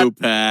 you, Pat.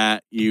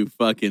 Pat. You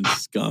fucking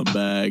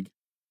scumbag.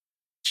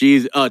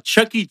 Jeez,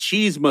 Chuck E.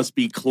 Cheese must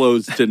be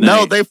closed tonight.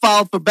 No, they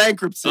filed for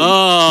bankruptcy.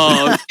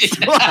 Oh,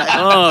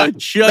 oh,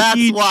 Chuck That's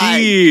E. why.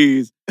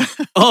 Cheese.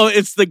 Oh,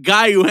 it's the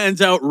guy who hands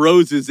out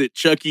roses at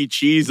Chuck E.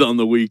 Cheese on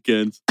the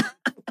weekends.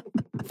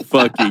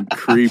 Fucking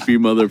creepy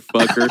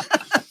motherfucker.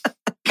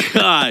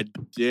 God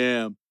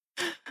damn.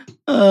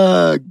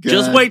 Oh, God.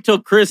 Just wait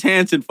till Chris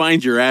Hansen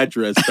finds your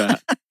address,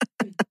 Pat.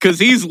 Because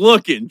he's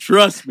looking.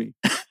 Trust me.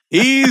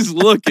 He's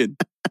looking.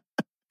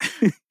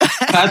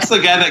 Pat's the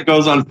guy that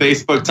goes on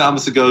Facebook,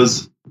 Thomas, and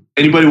goes,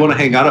 anybody want to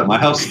hang out at my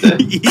house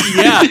today?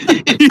 Yeah.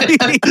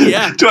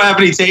 Yeah. Do I have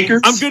any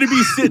takers? I'm going to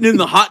be sitting in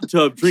the hot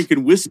tub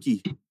drinking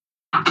whiskey.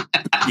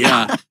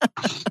 Yeah.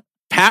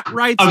 Pat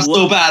writes. I'm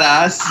so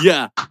badass.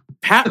 Yeah.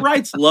 Pat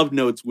writes love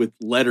notes with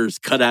letters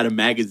cut out of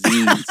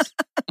magazines.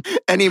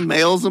 And he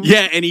mails them?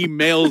 Yeah, and he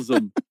mails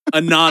them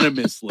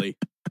anonymously.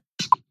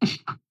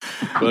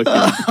 Fucking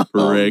Oh,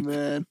 prick.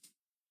 man.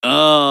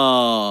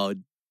 Oh,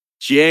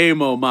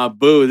 J-Mo, my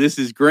boo. This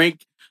is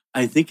great.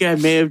 I think I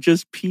may have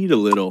just peed a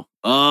little.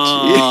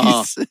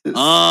 Oh, Jesus.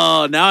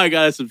 oh! Now I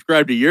gotta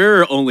subscribe to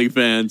your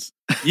OnlyFans.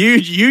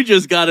 You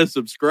just got a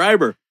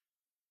subscriber.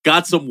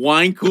 Got some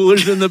wine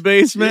coolers in the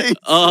basement. Jesus.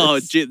 Oh,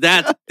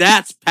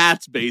 that's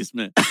Pat's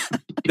basement.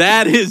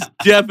 That is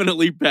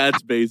definitely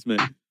Pat's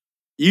basement.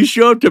 You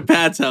show up to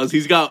Pat's house.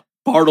 He's got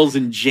Bartles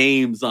and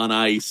James on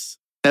ice.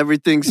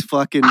 Everything's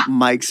fucking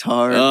Mike's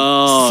hard.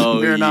 Oh,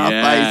 Smearing off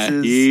yeah.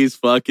 ices. He's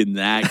fucking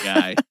that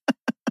guy.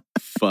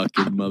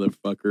 Fucking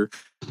motherfucker.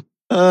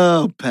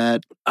 Oh,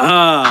 Pat.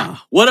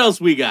 What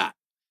else we got?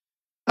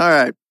 All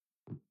right.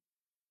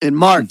 In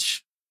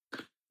March,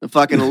 the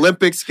fucking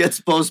Olympics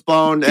gets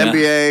postponed. Yeah.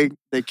 NBA,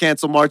 they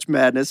cancel March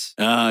Madness.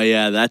 Oh,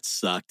 yeah, that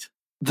sucked.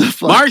 The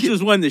fucking, March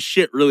is when the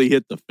shit really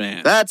hit the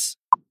fan.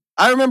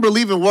 I remember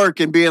leaving work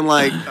and being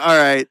like, all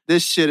right,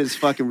 this shit is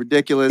fucking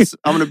ridiculous.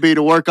 I'm going to be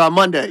to work on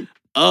Monday.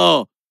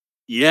 Oh,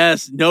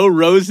 yes, no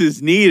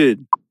roses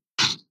needed.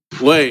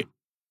 Wait,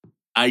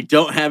 I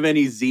don't have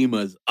any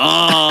Zimas.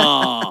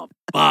 Oh,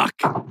 fuck.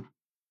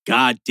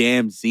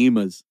 Goddamn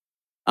Zimas.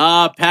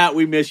 Pat,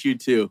 we miss you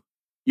too.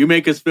 You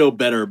make us feel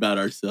better about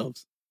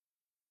ourselves.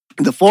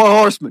 The Four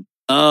Horsemen.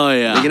 Oh,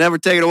 You yeah. can never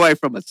take it away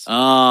from us.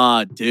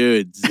 Oh,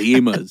 dude,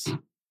 Zimas.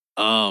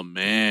 Oh,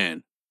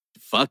 man.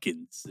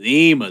 Fucking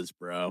Zimas,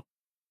 bro.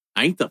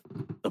 I think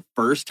the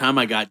first time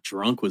I got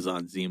drunk was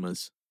on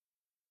Zimas.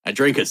 I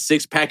drank a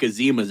 6-pack of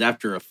Zimas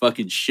after a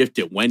fucking shift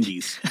at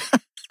Wendy's.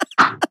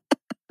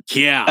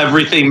 Yeah.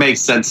 Everything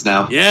makes sense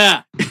now.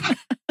 Yeah.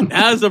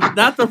 That was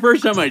not the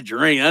first time I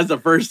drank. That's the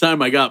first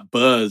time I got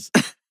buzzed.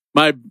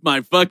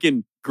 My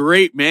fucking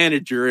great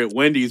manager at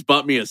Wendy's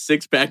bought me a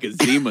 6-pack of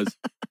Zimas.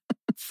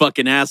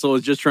 Fucking asshole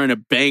was just trying to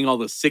bang all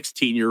the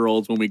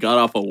 16-year-olds when we got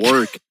off of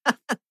work.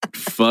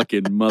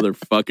 Fucking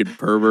motherfucking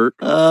pervert.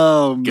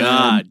 Oh, man.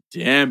 God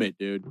damn it,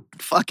 dude.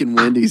 Fucking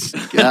Wendy's.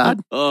 God.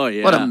 Oh,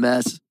 yeah. What a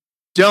mess.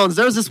 Jones,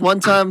 there was this one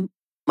time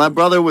my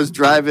brother was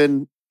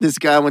driving this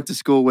guy I went to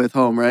school with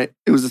home, right?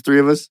 It was the three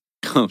of us.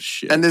 Oh,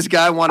 shit. And this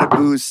guy wanted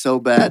booze so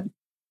bad.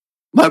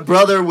 My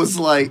brother was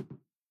like,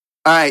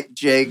 all right,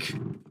 Jake,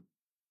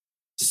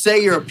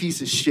 say you're a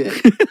piece of shit.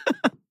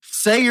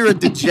 Say you're a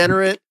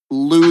degenerate,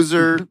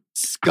 loser,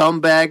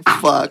 scumbag,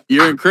 fuck.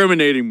 You're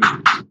incriminating me.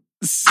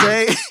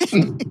 Say,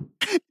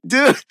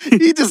 dude,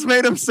 he just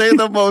made him say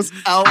the most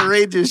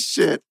outrageous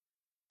shit.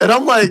 And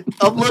I'm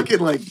looking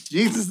like,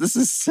 Jesus, this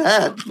is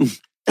sad.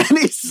 And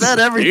he said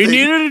everything.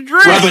 He needed a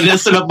drink.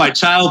 Reminiscent of my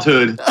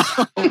childhood.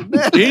 Oh,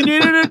 man. He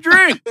needed a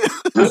drink.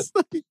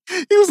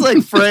 He was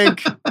like,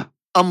 Frank,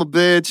 I'm a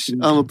bitch.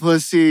 I'm a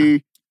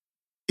pussy.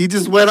 He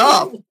just went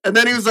off. And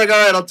then he was like,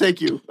 all right, I'll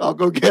take you. I'll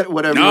go get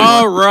whatever you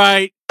All want.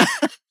 right.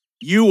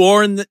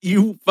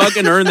 You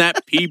fucking earned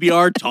that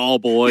PBR, tall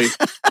boy.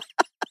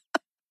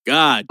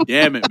 God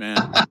damn it,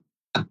 man.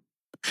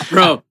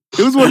 Bro.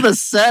 It was one of the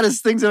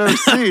saddest things I've ever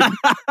seen.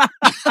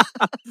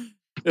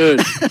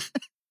 Dude.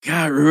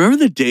 God, remember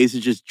the days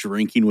of just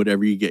drinking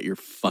whatever you get your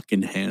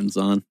fucking hands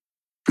on?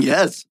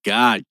 Yes.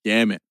 God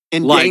damn it.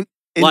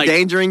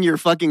 Endangering your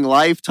fucking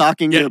life,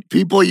 talking Yeah. to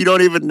people you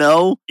don't even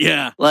know.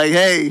 Yeah. Like,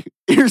 hey,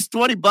 here's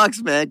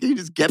 $20, man. Can you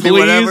just get me Please?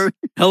 whatever?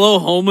 Hello,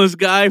 homeless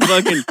guy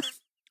fucking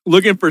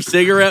looking for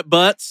cigarette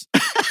butts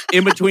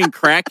in between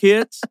crack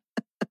hits.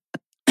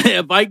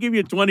 If I give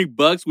you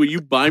 $20, will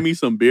you buy me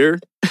some beer?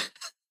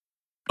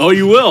 Oh,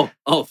 you will?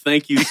 Oh,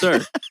 thank you,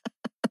 sir.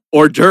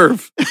 Hors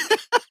d'oeuvre.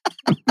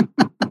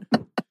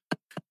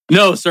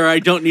 No, sir, I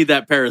don't need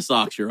that pair of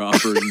socks you're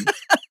offering.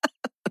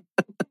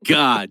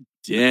 God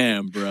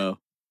damn, bro.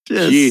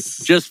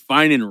 Just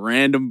finding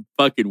random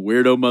fucking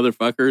weirdo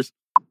motherfuckers.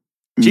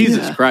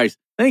 Jesus Yeah. Christ.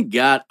 Thank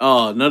God.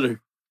 Oh,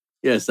 another.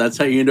 Yes, that's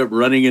how you end up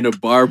running into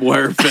barbed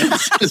wire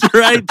fences,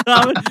 right,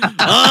 Thomas?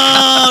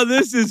 Oh,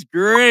 this is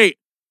great.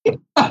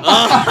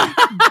 Oh.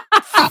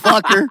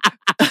 Fucker.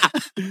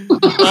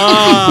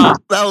 Oh.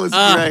 That was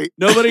great.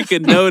 Nobody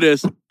can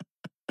notice.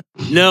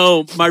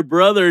 No, my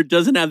brother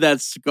doesn't have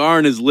that scar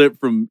on his lip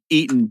from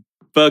eating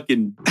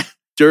fucking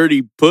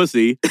dirty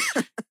pussy.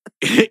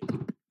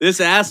 This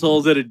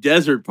asshole's at a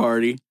desert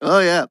party. Oh,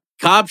 yeah.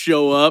 Cops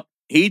show up.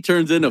 He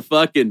turns into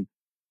fucking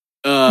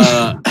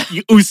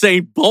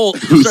Usain Bolt.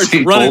 He starts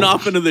Usain running Bolt.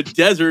 off into the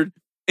desert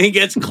and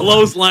gets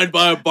clotheslined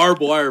by a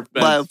barbed wire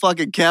fence. By a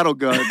fucking cattle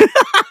guard.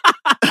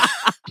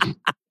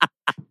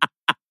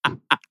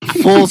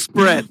 Full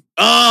spread.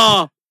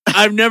 Oh,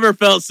 I've never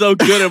felt so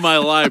good in my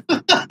life.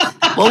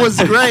 What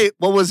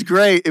was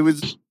great,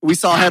 we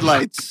saw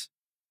headlights.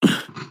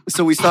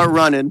 So we start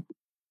running.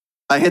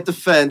 I hit the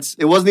fence.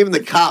 It wasn't even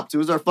the cops. It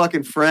was our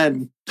fucking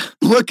friend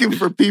looking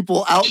for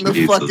people out in the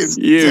Jesus.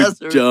 fucking You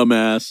desert.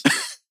 dumbass.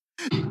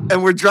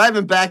 And we're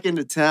driving back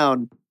into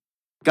town.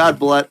 God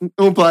bless.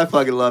 Oompa, I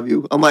fucking love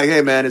you. I'm like,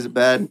 hey, man, is it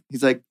bad?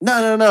 He's like,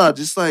 no.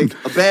 Just like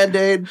a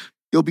Band-Aid.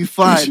 You'll be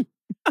fine.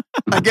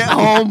 I get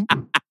home.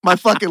 My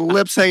fucking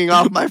lips hanging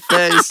off my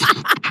face.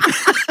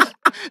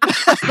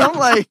 I'm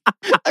like,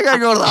 I gotta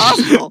go to the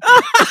hospital.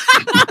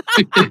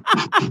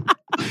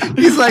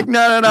 He's like,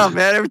 no,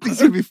 man. Everything's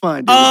gonna be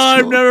fine. Dude. Oh, It's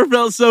I've cool." never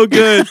felt so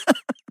good.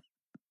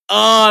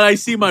 Oh, and I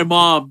see my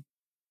mom.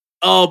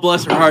 Oh,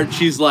 bless her heart.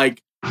 She's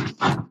like,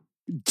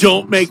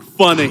 Don't make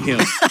fun of him.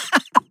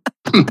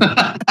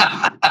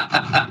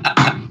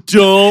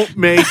 Don't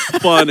make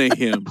fun of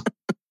him.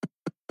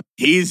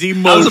 He's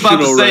emotional. I was about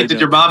to say, right did now.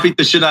 your mom beat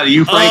the shit out of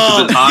you, Frank?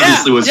 Because it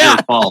obviously was your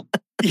fault.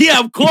 Yeah,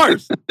 of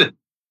course.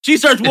 She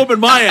starts whooping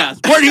my ass.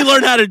 Where did he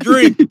learn how to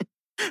drink?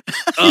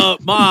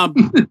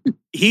 Mom,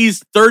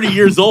 he's 30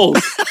 years old.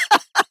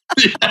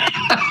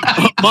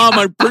 Mom,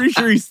 I'm pretty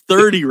sure he's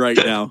 30 right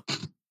now.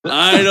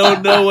 I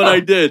don't know what I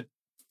did.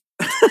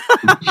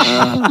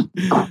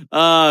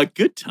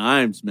 Good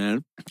times,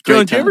 man.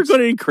 John, did you ever go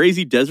to any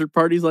crazy desert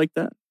parties like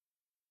that?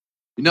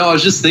 You know, I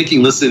was just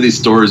thinking, listening to these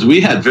stories,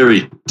 we had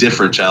very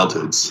different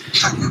childhoods.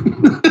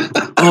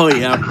 Oh,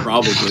 yeah,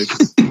 probably.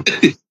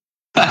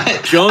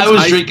 I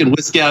was drinking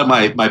whiskey out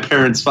of my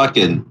parents'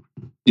 fucking,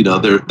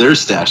 their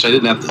stash. I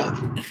didn't have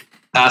to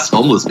ask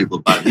homeless people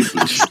about it.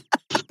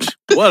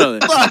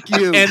 What Fuck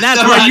you. And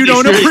that's why you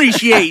don't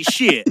appreciate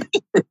shit.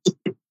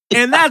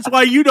 And that's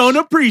why you don't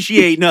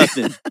appreciate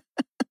nothing.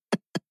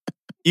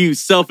 You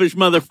selfish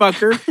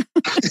motherfucker.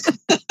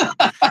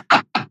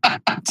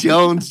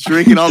 Jones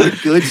drinking all the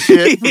good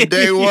shit from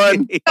day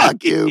one.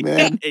 Fuck you,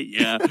 man.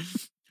 Yeah.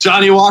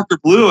 Johnny Walker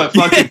Blue at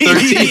fucking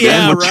 13.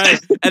 Yeah, man. right.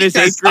 At his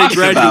 8th grade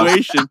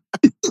graduation.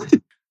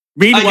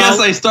 Meanwhile, I guess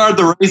I started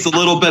the race a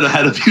little bit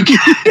ahead of you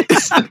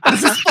guys.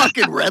 This is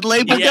fucking Red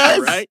Label, yeah,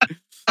 guys. right.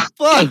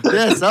 Fuck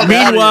this.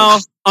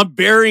 Meanwhile, I'm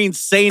burying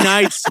Say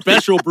Night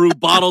special brew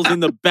bottles in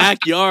the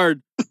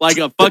backyard like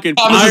a fucking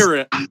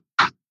pirate.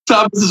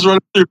 Thomas is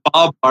running through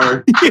Bob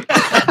Bar.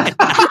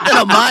 in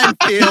a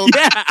minefield.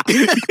 Yeah.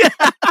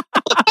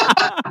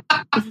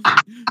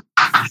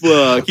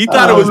 Fuck. He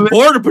thought it was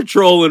Border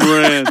Patrol and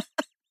ran.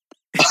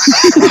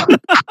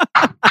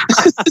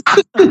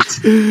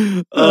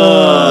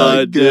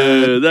 Oh,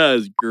 dude, that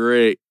is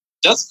great.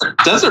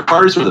 Desert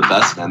parties were the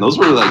best, man. Those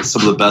were like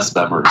some of the best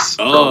memories.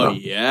 Oh,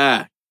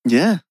 yeah.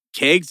 Yeah.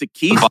 Kegs of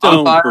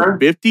Keystone for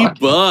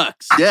 $50.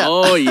 Yeah.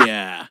 Oh,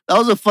 yeah. That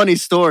was a funny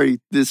story.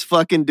 This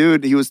fucking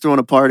dude, he was throwing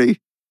a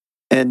party.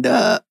 And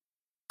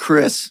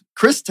Chris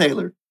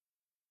Taylor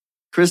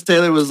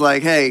was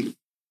like, hey,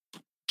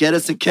 get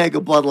us a keg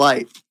of Bud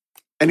Light.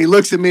 And he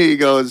looks at me, he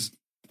goes,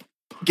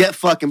 get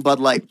fucking Bud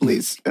Light,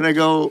 please. And I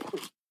go,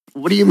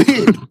 what do you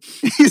mean?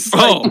 He's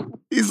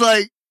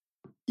like,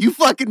 you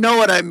fucking know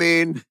what I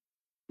mean.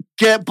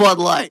 Get Bud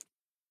Light.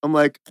 I'm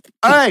like,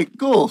 all right,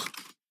 cool.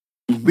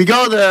 We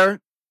go there.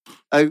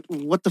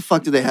 What the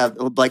fuck do they have?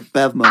 Like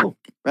Bevmo,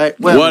 right?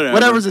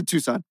 Whatever's in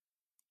Tucson.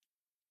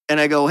 And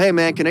I go, hey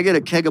man, can I get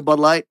a keg of Bud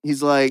Light?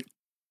 He's like,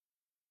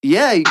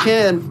 yeah, you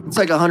can. It's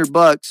like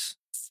 $100.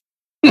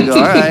 I go,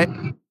 all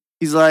right.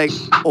 He's like,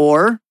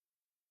 or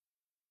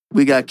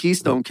we got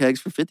Keystone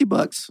kegs for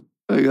 $50.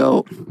 I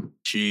go,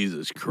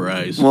 Jesus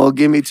Christ. well,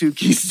 give me 2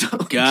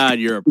 Keystone. God,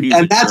 you're a piece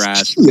And of that's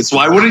trash. genius.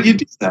 Why wouldn't you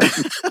do that?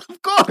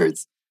 Of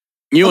course.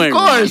 You Of ain't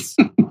course.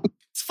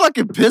 It's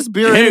fucking piss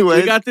beer Hey,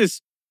 anyway.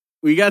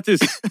 we got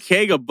this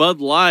keg of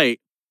Bud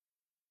Light.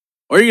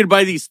 Or you're gonna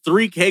buy these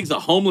 3 kegs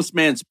of homeless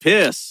man's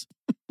piss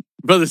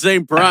for the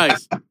same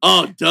price.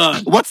 Oh,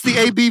 done. What's the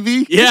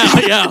ABV?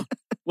 Yeah.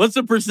 What's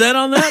the percent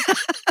on that?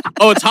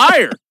 Oh, it's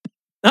higher.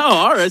 Oh,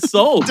 all right,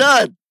 sold.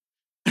 Done.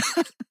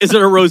 Is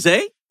it a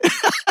rosé?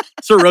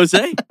 It's a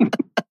rosé?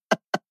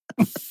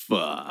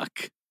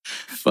 Fuck.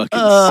 Fucking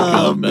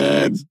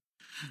scumbags.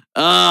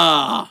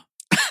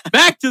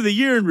 Back to the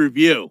year in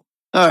review.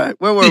 All right,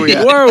 where were we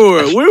at? Where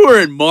were we? We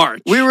were in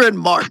March. We were in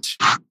March.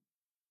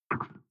 All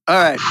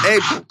right,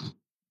 April.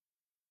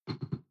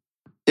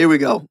 Here we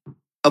go.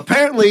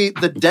 Apparently,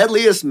 the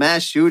deadliest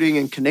mass shooting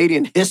in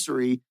Canadian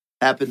history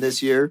happened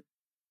this year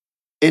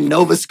in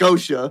Nova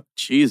Scotia.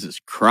 Jesus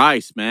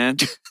Christ, man.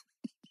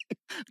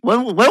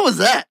 When was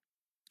that?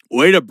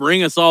 Way to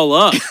bring us all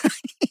up.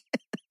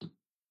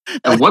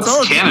 And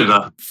what's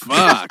Canada?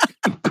 Fuck.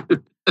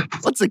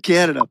 What's a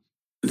Canada?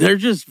 They're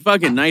just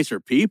fucking nicer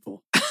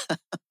people.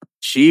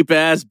 Cheap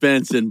ass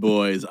Benson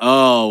boys.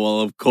 Oh,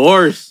 well, of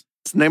course.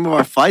 It's the name of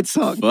our fight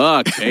song.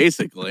 Fuck,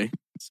 basically.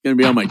 It's going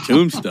to be on my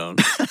tombstone.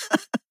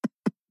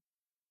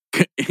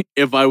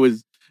 If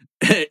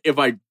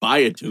I buy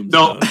a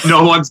tombstone.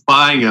 No one's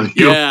buying them.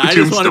 Yeah, I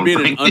just want to be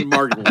in an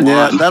unmarked lot.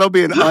 Yeah, that'll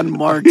be an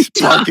unmarked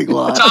parking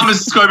lot.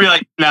 Thomas is going to be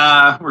like,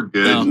 nah, we're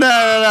good. No,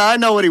 I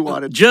know what he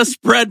wanted. Just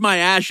spread my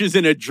ashes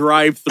in a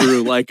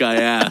drive-through like I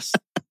asked.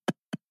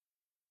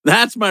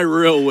 That's my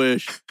real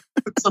wish.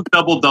 Some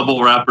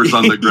double wrappers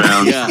on the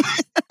ground. Yeah.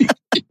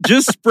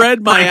 Just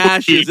spread my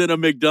ashes in a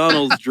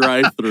McDonald's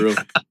drive-through.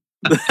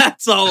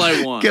 That's all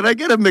I want. Can I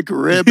get a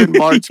McRib in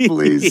March,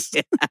 please?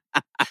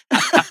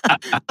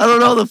 I don't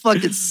know the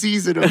fucking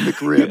season of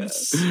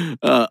McRibs.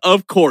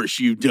 Of course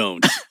you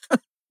don't.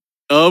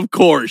 Of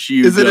course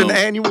you Is don't. it an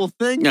annual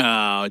thing?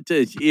 No,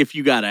 if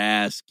you gotta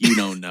ask, you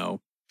don't know.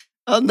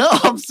 No,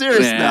 I'm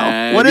serious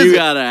now. What if is you it?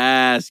 gotta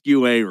ask,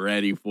 you ain't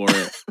ready for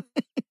it.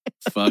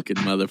 Fucking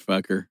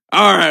motherfucker.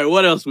 All right,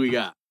 what else we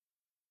got?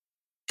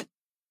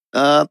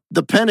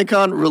 The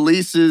Pentagon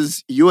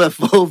releases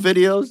UFO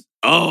videos.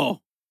 Oh.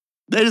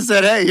 They just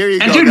said, hey, here you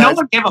And go, dude, guys. no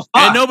one gave a fuck.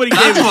 And nobody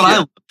That's gave a what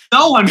shit.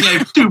 No one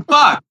gave 2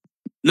 fucks.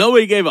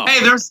 Nobody gave a Hey,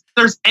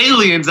 there's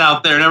aliens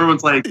out there, and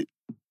everyone's like,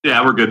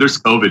 yeah, we're good. There's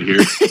COVID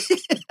here.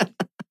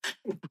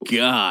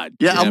 God.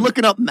 Yeah, I'm damn it.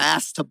 looking up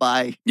masks to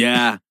buy.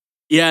 Yeah.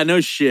 Yeah,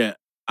 no shit.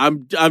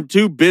 I'm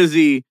too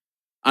busy.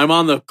 I'm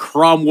on the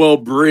Cromwell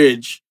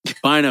Bridge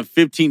buying a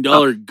 $15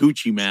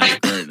 Gucci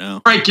mask right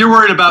now. Frank, you're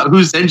worried about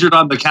who's injured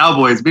on the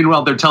Cowboys.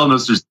 Meanwhile, they're telling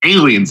us there's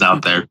aliens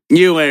out there.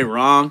 You ain't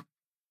wrong.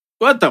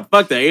 What the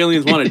fuck the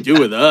aliens want to do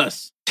with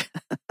us?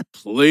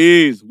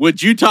 Please.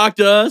 Would you talk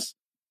to us?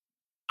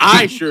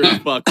 I sure as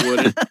fuck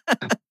wouldn't.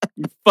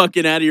 You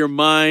fucking out of your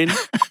mind.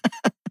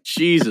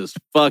 Jesus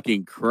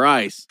fucking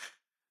Christ.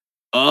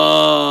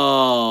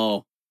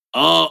 Oh,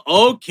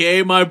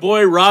 okay, my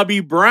boy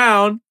Robbie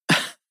Brown.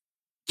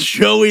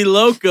 Joey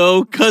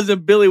Loco, Cousin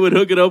Billy would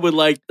hook it up with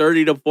like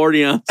 30 to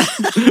 40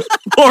 ounces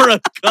for a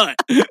cut.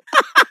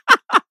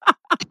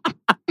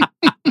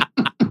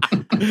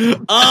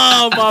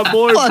 Oh, my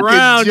boy Fucking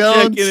Brown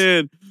Jones. checking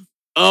in.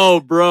 Oh,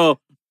 bro.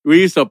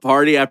 We used to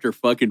party after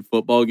fucking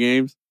football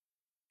games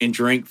and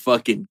drink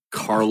fucking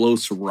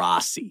Carlos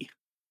Rossi.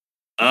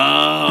 Oh,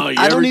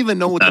 I don't even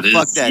know what That the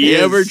fuck is- that you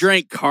is. ever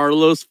drank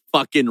Carlos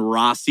fucking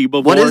Rossi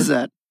before? What is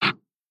that?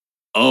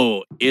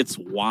 Oh, it's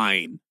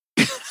wine.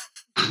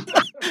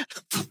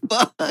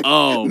 Fuck.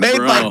 Oh, Made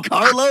bro. by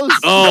Carlos?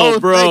 Oh, No,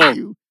 bro. thank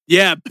you.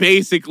 Yeah,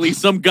 basically,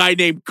 some guy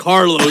named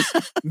Carlos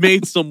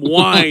made some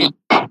wine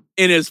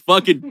in his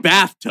fucking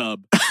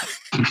bathtub.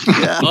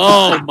 Yeah.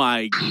 Oh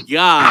my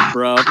God,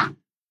 bro.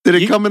 Did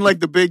it come in like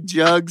the big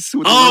jugs?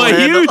 With the Oh, a little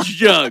handle? huge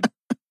jug.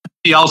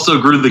 He also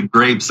grew the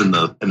grapes in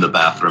the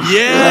bathroom.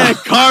 Yeah,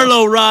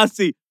 Carlo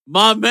Rossi,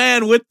 my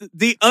man with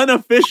the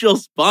unofficial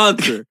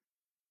sponsor.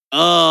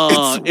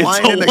 Oh, It's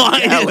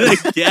wine in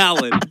a a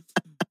gallon.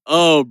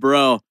 Oh,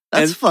 bro.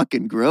 That's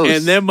fucking gross.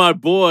 And then my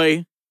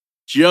boy,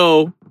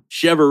 Joe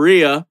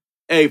Cheveria.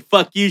 Hey,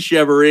 fuck you,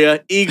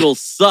 Cheveria. Eagles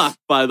suck,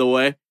 by the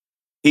way.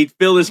 He'd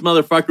fill this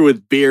motherfucker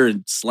with beer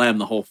and slam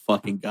the whole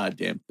fucking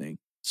goddamn thing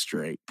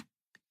straight.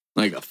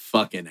 Like a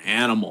fucking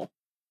animal.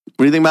 What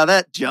do you think about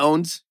that,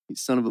 Jones? You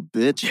son of a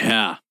bitch.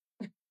 Yeah.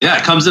 Yeah,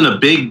 it comes in a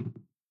big,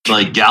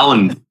 like,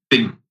 gallon,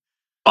 big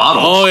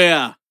bottle. Oh,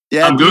 yeah.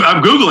 Yeah, I'm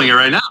Googling it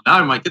right now. Now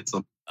I might get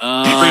some.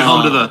 Bring it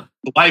home to the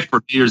wife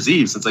for New Year's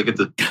Eve since I get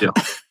to,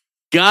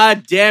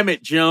 God damn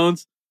it,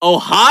 Jones. Oh,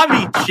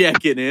 Javi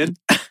checking in.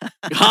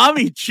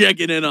 Javi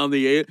checking in on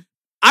the...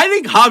 I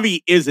think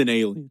Javi is an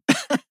alien.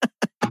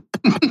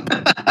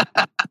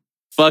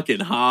 Fucking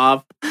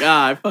Jav.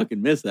 God, I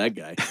fucking miss that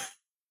guy.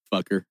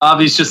 Fucker.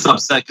 He's just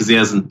upset because he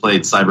hasn't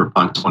played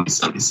Cyberpunk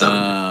 2077.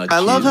 I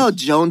love how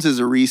Jones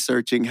is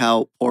researching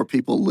how poor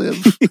people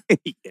live.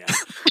 Yeah.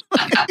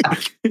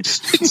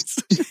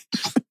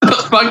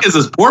 The fuck is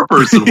this poor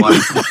person one?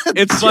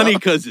 It's funny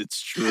because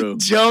it's true.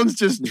 Jones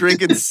just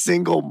drinking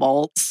single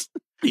malts.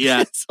 Yeah.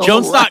 His whole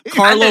Jones thought life.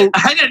 Carlo...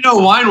 I didn't know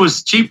wine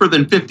was cheaper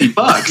than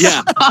 $50.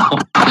 Yeah.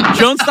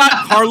 Jones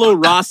thought Carlo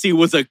Rossi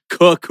was a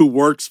cook who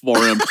works for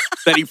him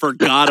that he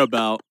forgot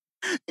about.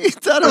 He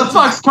thought Who it the was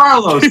fuck's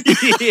Carlos?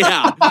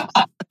 Yeah.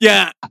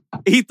 Yeah.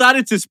 He thought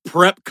it's his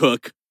prep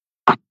cook.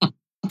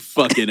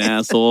 Fucking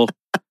asshole.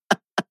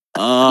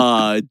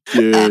 Ah,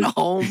 dude. at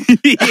home.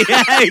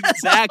 Yeah,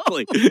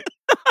 exactly.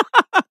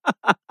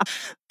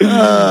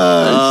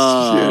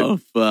 Oh, shit.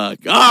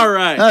 Fuck. All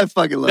right. I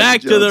fucking love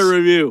Back you, to the Jones.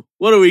 review.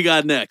 What do we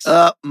got next?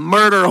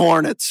 Murder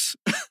Hornets.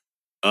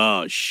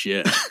 Oh,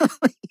 shit.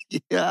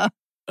 Yeah.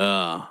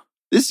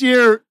 This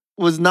year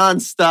was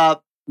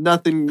nonstop.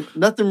 Nothing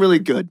really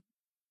good.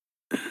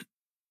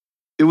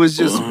 It was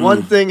just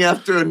one thing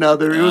after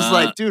another. It was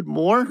like, dude,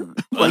 more?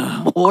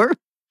 Like more?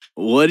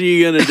 What are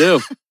you going to do?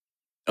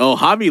 Oh,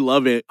 Javi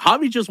love it.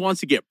 Javi just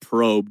wants to get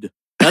probed.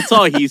 That's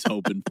all he's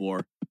hoping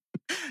for.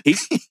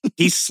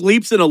 He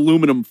sleeps in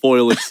aluminum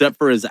foil except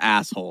for his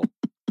asshole.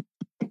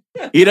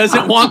 He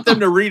doesn't want them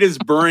to read his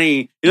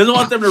brain. He doesn't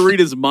want them to read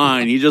his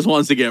mind. He just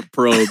wants to get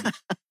probed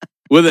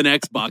with an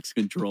Xbox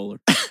controller.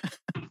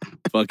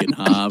 Fucking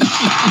Hob.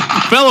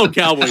 Fellow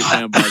Cowboy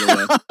fan, by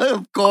the way.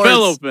 Of course.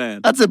 Fellow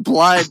fan. That's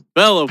implied.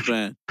 Fellow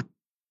fan.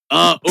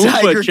 Tiger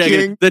Oompa checking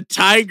King. the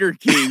Tiger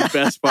King,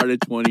 best part of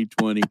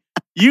 2020.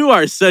 You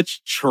are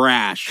such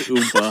trash,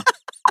 Oompa.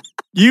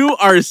 You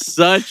are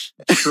such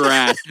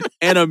trash.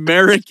 An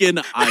American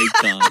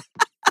icon.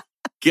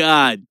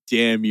 God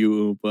damn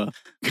you, Oompa.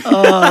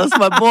 Oh, that's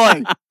my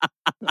boy.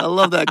 I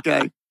love that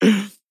guy.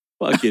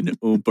 Fucking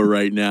Oompa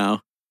right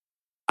now.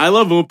 I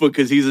love Oompa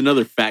because he's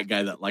another fat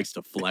guy that likes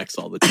to flex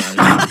all the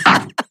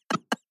time.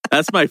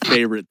 That's my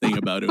favorite thing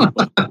about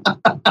Oompa.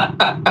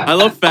 I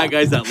love fat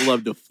guys that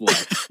love to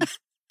flex.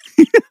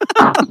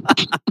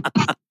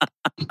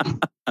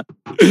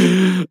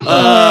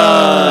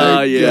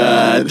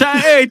 Yeah. God.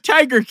 Hey,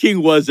 Tiger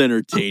King was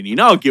entertaining.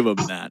 I'll give him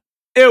that.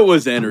 It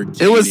was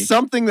entertaining. It was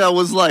something that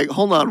was like,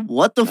 hold on,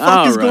 what the fuck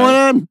All is right. going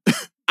on?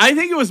 I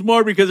think it was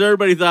more because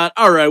everybody thought,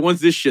 all right, once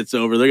this shit's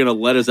over, they're going to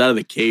let us out of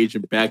the cage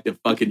and back to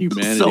fucking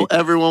humanity. So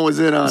everyone was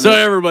in on So it.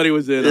 everybody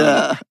was in on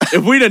Yeah. it.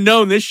 If we'd have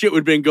known this shit would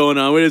have been going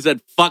on, we'd have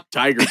said, fuck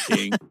Tiger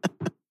King.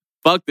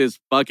 Fuck this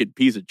fucking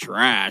piece of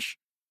trash.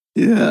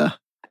 Yeah.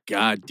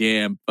 God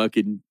damn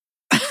fucking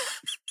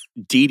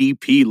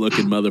DDP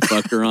looking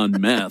motherfucker on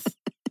meth.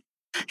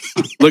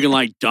 Looking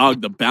like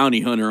Dog the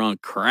Bounty Hunter on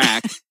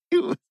crack.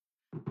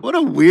 What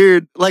a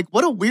weird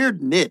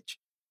niche.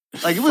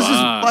 Like, it was just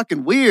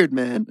fucking weird,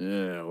 man.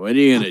 Yeah, what are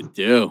you gonna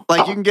do?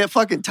 Like, you can get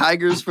fucking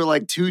tigers for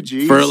like $2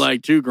 G's. For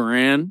like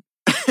 $2,000?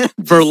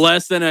 For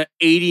less than an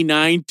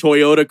 89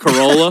 Toyota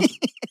Corolla?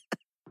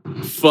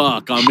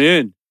 Fuck, I'm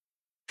in.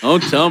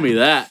 Don't tell me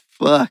that.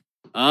 Fuck.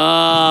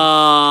 Top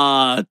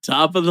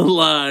of the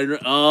line.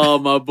 Oh,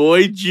 my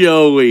boy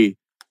Joey.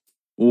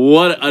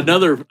 What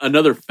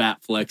another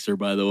fat flexer,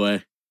 by the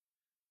way.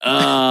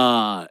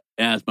 Yeah,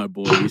 that's my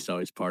boy. He used to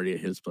always party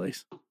at his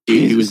place.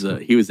 He was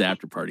the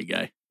after party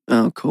guy.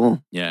 Oh,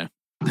 cool. Yeah.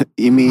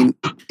 You mean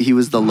he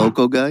was the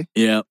loco guy?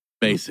 Yep,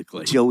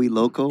 basically. Joey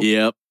Loco?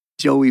 Yep.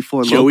 Joey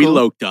Joey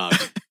Loco Dog.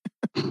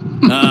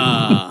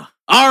 All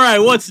right,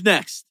 what's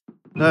next?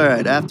 All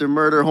right, after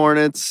Murder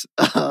Hornets.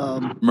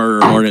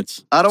 Murder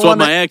Hornets. That's what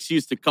my ex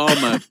used to call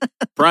my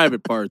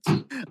private parts.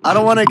 I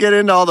don't want to get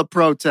into all the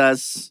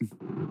protests.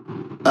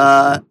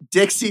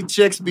 Dixie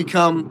chicks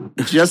become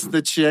just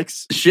the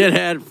chicks.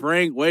 Shithead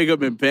Frank, wake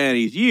up in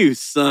panties. You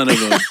son of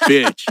a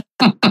bitch.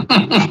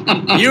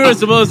 You were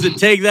supposed to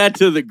take that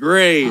to the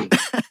grave.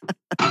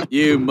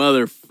 You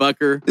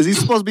motherfucker. Is he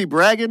supposed to be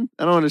bragging?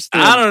 I don't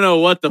understand. I don't know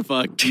what the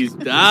fuck.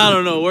 I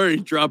don't know where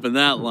he's dropping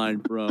that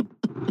line from.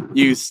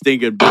 You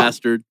stinking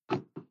bastard.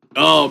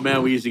 Oh,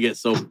 man, we used to get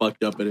so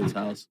fucked up at his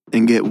house.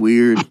 And get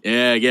weird.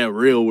 Yeah, get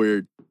real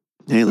weird.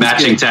 Hey,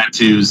 matching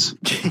tattoos.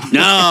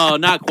 No,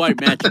 not quite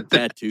matching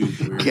tattoos.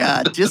 Weird.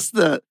 God, just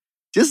the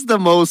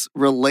most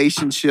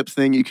relationship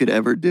thing you could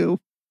ever do.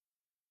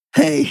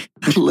 Hey,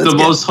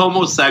 most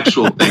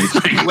homosexual thing.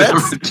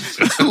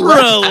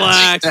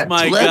 Relax,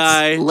 my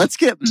guy. Let's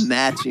get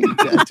matching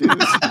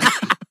tattoos.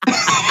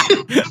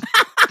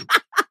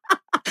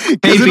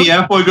 Hey,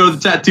 BF, want to go to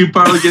the tattoo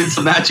parlor get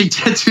some matching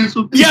tattoos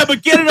with me? Yeah,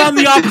 but get it on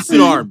the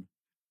opposite arm.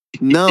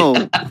 No,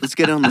 let's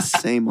get it on the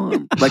same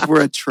arm. Like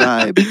we're a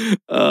tribe.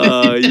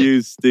 Oh,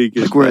 you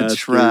stinking Like we're bastard. a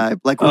tribe.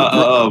 Like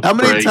how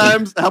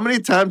many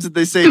times did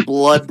they say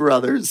blood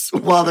brothers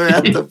while they're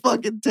at the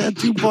fucking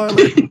tattoo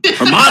parlor?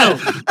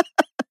 Hermano.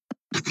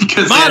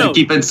 Because they had to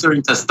keep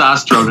inserting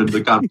testosterone into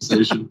the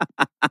conversation.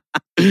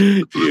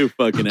 You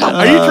fucking ass.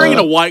 Are you drinking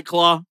a White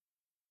Claw?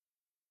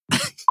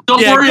 Don't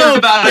worry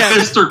about it,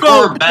 Mr.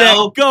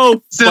 Corbell.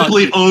 Go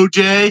Simply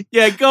OJ.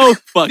 Yeah, go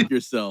fuck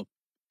yourself.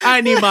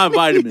 I need my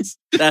vitamins.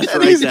 That's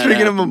right. He's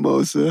drinking a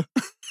mimosa.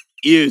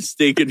 You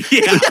stinking.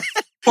 Yeah.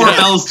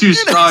 Corbell's too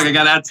strong. I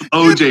gotta add some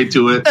OJ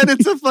to it. And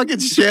it's a fucking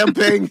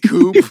champagne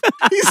coupe.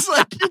 He's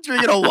like, you're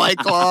drinking a White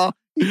Claw.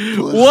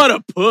 What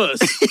a puss.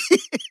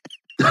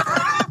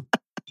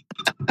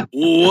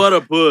 What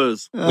a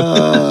puss.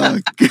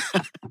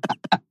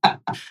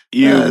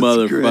 You That's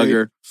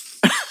motherfucker.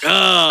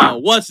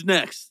 What's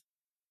next?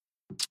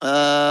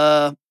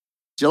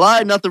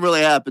 July, nothing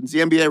really happens. The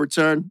NBA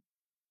return.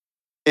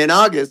 In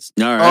August.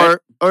 All right.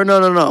 Or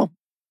no.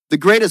 The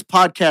greatest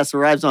podcast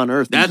arrives on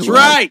Earth. That's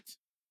right.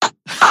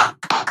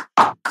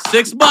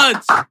 6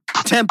 months.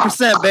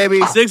 10%,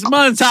 baby. 6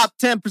 months. Top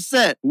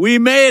 10%. We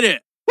made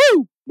it.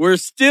 Woo! We're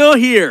still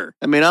here.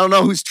 I mean, I don't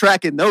know who's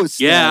tracking those stats.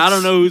 Yeah, I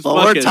don't know who's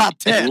fucking we're top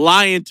 10.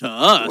 Lying to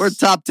us. We're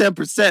top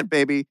 10%,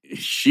 baby.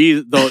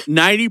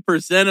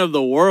 90% of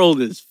the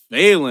world is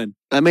failing.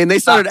 I mean, they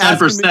started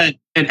asking 10%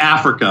 in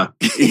Africa.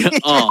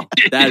 Oh,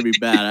 that'd be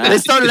bad. They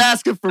started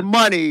asking for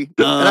money,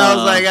 and I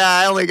was like,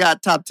 I only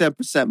got top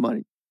 10%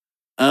 money.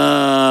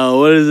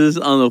 What is this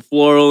on the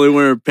floor? Only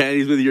wearing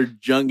panties with your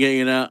junk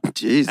hanging out.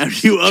 Jesus.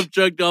 After you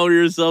upchucked all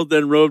yourself,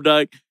 then Road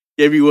Dog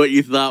gave you what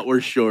you thought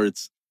were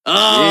shorts.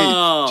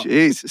 Oh,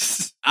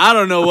 Jesus. I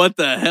don't know what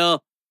the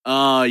hell.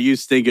 Oh, you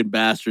stinking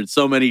bastard.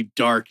 So many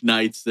dark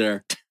nights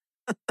there.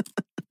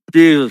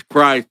 Jesus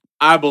Christ.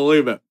 I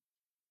believe it.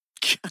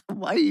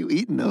 Why are you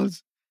eating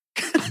those?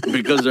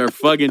 Because they're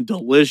fucking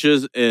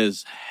delicious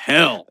as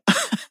hell.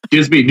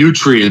 Gives me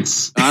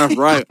nutrients. That's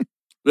right.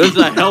 This is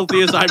the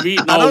healthiest I've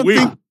eaten all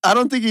week. I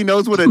don't think he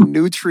knows what a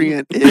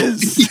nutrient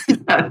is.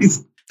 Yeah,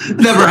 he's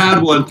never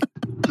had one.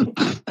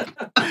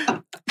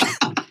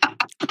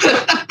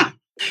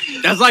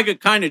 That's like a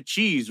kind of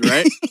cheese,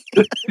 right?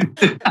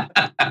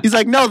 He's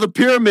like, no, the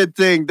pyramid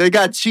thing, they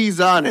got cheese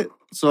on it.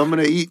 So I'm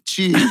going to eat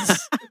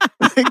cheese.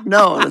 Like,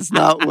 no, that's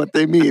not what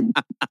they mean.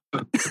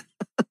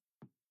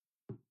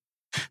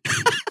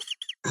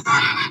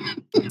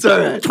 It's all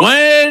right.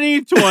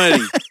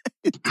 2020.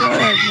 It's all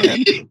right,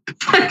 man.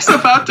 Frank's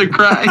about to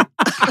cry.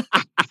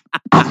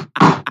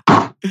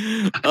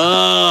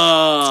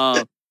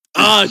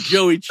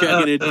 Joey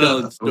checking in,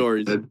 telling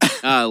stories.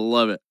 I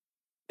love it.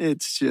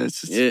 It's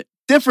just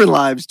different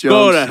lives, Joe.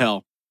 Go to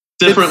hell.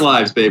 Different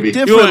lives, baby.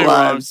 Different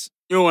lives.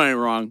 You ain't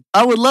wrong.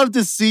 I would love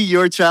to see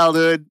your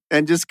childhood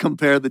and just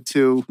compare the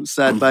two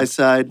side by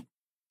side.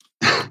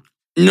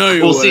 No,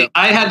 you Well, see,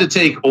 I had to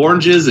take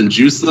oranges and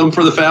juice them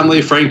for the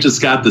family. Frank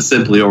just got the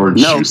Simply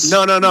Orange juice.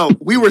 No.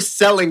 We were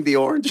selling the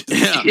oranges.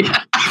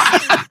 Yeah.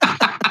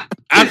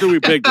 After we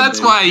picked them. That's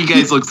why you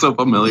guys look so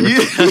familiar.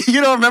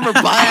 You don't remember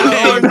buying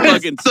an orange?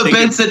 Fucking the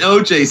Vincent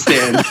OJ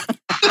stand.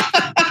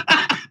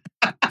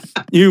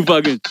 You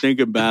fucking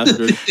stinking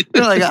bastard.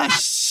 You're like, ah,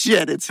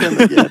 shit, it's him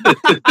again.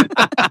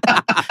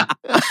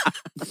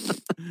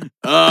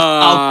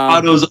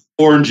 Avocados,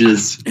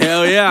 oranges.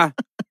 Hell yeah.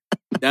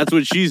 That's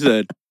what she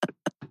said.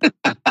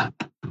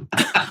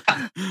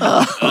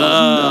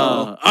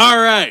 No. All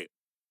right.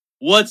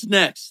 What's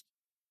next?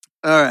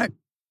 All right.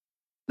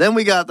 Then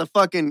we got the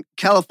fucking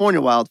California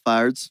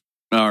wildfires.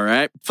 All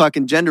right.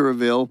 Fucking gender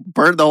reveal.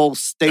 Burned the whole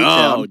state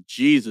Oh, down.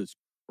 Jesus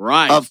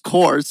Christ. Of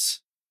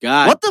course.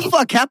 God. What the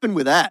fuck happened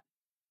with that?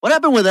 What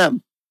happened with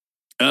them?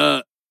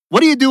 What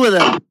do you do with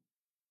them?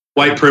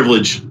 White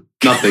privilege.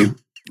 Nothing.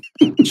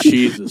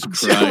 Jesus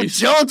Christ.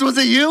 Jones, was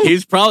it you?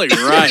 He's probably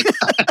right.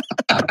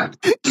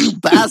 You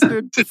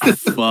bastard.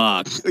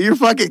 Fuck. Your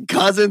fucking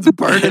cousins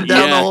burning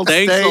down the whole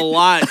thanks state. a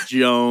lot,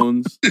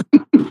 Jones.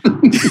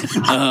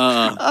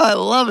 I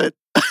love it.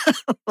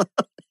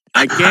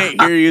 I can't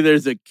hear you.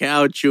 There's a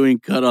cow chewing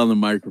cut on the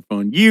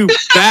microphone. You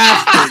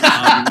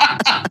bastard.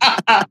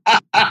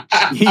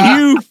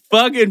 You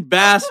fucking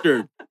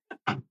bastard.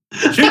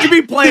 Should you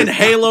be playing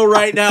Halo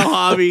right now,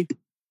 Javi?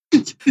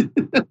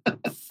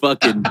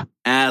 Fucking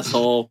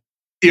asshole.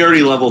 He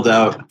already leveled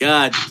out.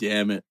 God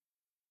damn it.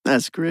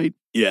 That's great.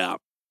 Yeah.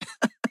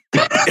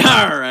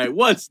 All right.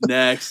 What's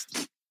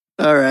next?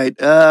 All right.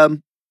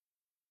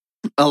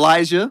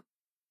 Elijah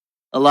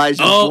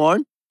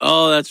Warren.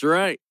 Oh, that's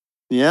right.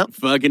 Yep.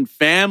 Fucking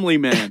family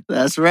man.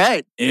 That's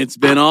right. It's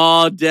been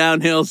all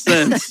downhill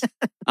since,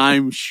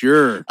 I'm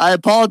sure. I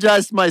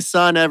apologize to my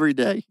son every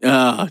day.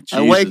 Oh, Jesus.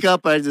 I wake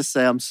up, I just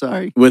say, I'm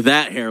sorry. With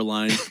that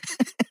hairline.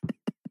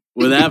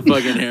 With that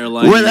fucking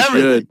hairline. With you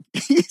everything.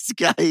 should. He's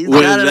got With it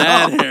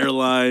that all.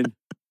 hairline.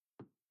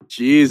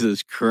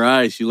 Jesus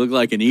Christ. You look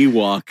like an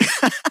Ewok.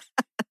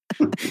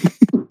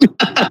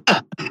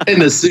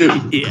 In a suit.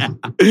 Yeah.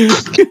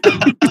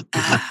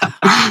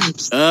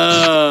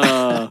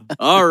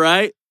 All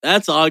right.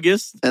 That's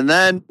August. And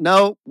then,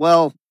 the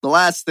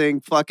last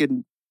thing,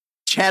 fucking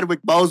Chadwick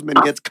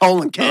Boseman gets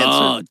colon cancer.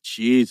 Oh,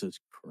 Jesus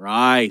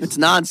Christ. It's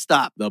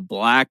nonstop. The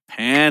Black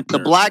Panther.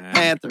 The Black man.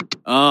 Panther.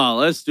 Oh,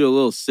 let's do a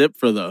little sip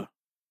for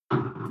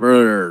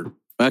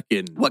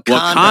fucking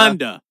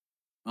Wakanda.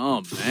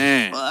 Oh,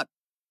 man. Fuck.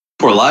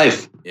 For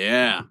life.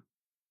 Yeah.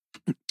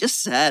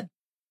 Just sad.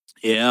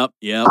 Yep.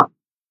 Real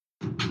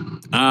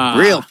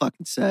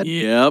fucking sad.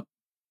 Yep.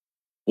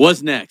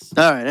 What's next?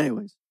 All right,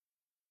 anyways.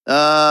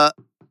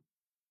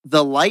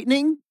 The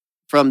Lightning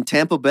from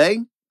Tampa Bay.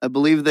 I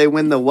believe they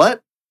win the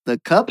what? The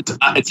Cup?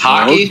 It's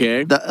hockey.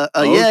 Okay.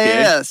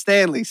 Yeah.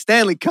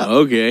 Stanley Cup.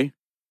 Okay.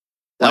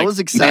 That was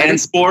exciting. Man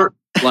sport.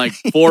 Like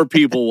 4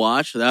 people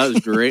watched. That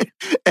was great.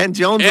 And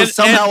Jones was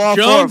somehow all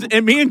Jones, 4 of them.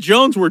 and me and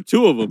Jones were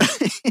 2 of them.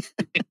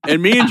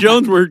 And me and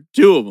Jones were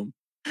 2 of them.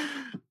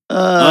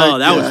 Oh,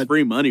 that was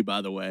free money,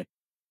 by the way.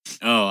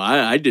 Oh,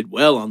 I did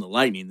well on the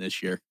Lightning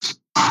this year.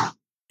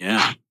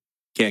 Yeah.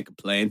 Can't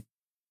complain.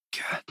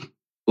 God.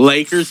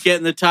 Lakers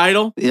getting the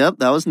title? Yep,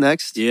 that was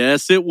next.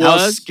 Yes, it was.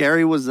 How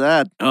scary was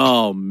that?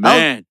 Oh,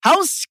 man.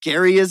 How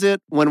scary is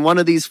it when one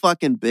of these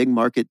fucking big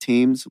market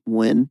teams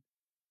win?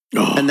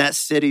 Oh. And that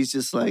city's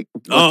just like,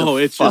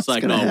 It's just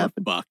like, gonna we're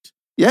happen? fucked.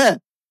 Yeah,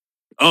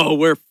 Oh,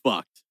 we're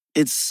fucked.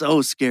 it's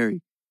so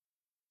scary.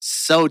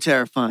 So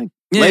terrifying.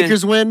 Yeah.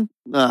 Lakers win?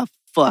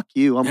 Fuck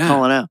you. I'm Yeah.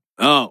 calling out.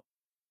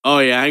 Oh,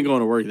 yeah, I ain't going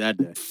to work that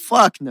day.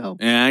 Fuck no.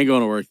 Yeah, I ain't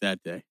going to work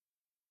that day.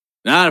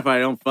 Not if I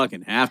don't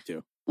fucking have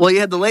to. Well,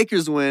 you had the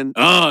Lakers win.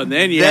 Oh, and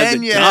then you then had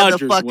the you Dodgers had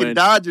the fucking win.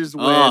 Dodgers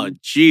win. Oh,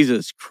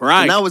 Jesus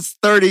Christ. And that was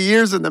 30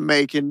 years in the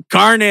making.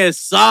 Carne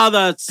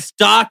asada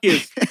stock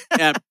is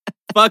at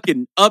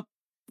fucking up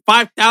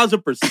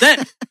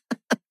 5,000%.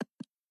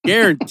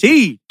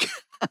 Guaranteed.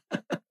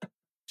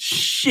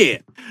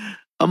 Shit.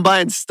 I'm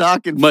buying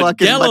stock in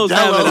fucking Modelo's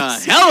having a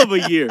Modelo's. hell of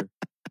a year.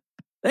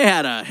 They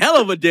had a hell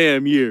of a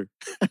damn year.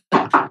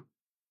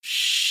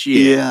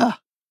 Shit. Yeah.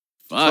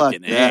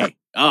 Fucking Fuck that. A.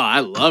 Oh, I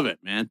love it,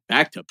 man.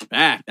 Back to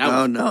back.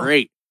 That was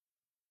great.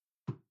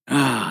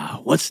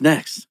 What's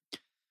next?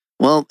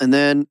 Well, and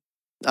then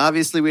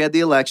obviously we had the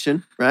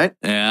election, right?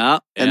 Yeah.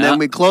 And then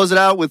we close it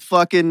out with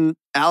fucking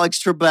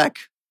Alex Trebek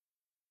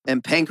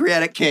and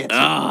pancreatic cancer.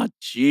 Oh,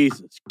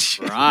 Jesus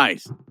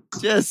Christ.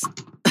 Just,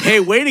 Hey,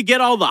 way to get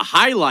all the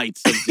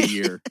highlights of the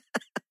year.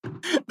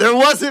 there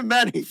wasn't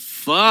many.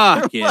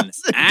 Fucking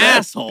wasn't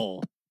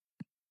asshole.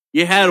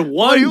 You had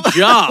What one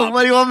job.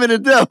 What do you want me to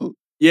do?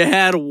 You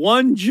had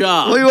one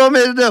job. What do you want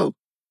me to do?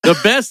 The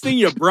best thing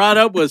you brought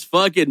up was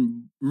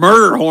fucking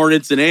murder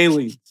hornets and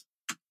aliens.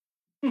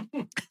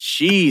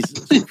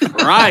 Jesus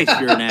Christ,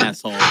 you're an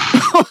asshole.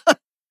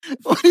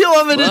 What do you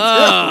want me to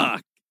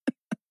Fuck.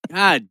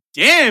 God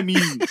damn you.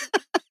 do?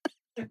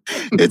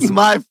 It's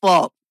my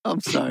fault.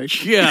 I'm sorry.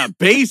 Yeah,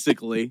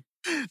 basically.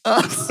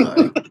 I'm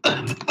sorry.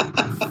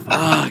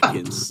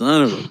 Fucking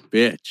son of a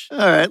bitch. All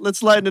right,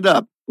 let's lighten it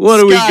up. What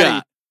do we Scotty,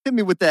 got? Hit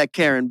me with that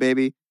Karen,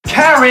 baby.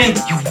 Karen,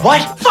 you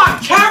what?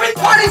 Fuck, Karen!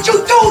 Why did you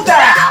do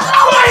that?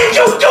 Why did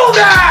you do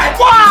that?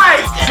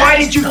 Why? Why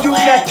did you do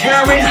that,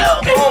 Karen?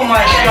 Oh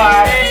my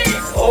god!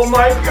 Oh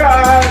my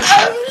god!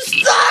 I'm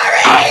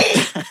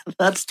sorry.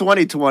 That's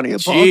 2020.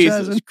 Jesus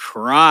Apologizing.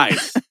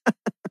 Christ.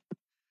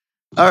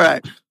 All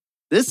right.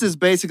 This is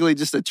basically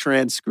just a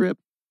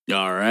transcript.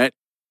 All right.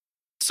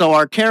 So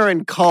our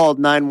Karen called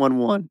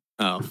 911.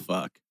 Oh,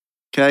 fuck.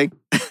 Okay.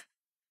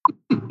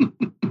 All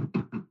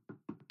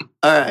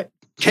right.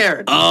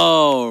 Karen.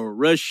 Oh,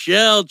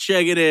 Rochelle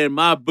checking in.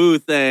 My boo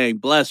thing.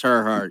 Bless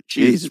her heart.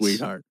 She's a Jesus.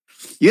 sweetheart.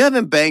 You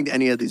haven't banged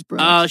any of these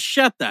brothers.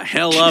 Shut the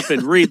hell up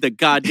and read the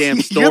goddamn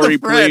You're story,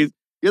 the friend. please.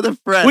 You're the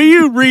friend. Will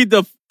you read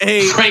the...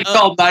 Hey, Frank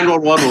called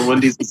 911 when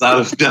Wendy's was out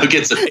of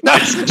nuggets. No,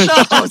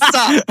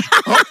 stop.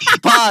 Oh,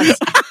 pause.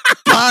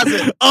 Pause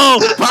it.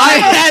 oh, I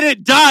had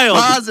it dialed.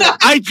 Pause it.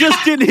 I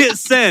just didn't hit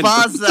send.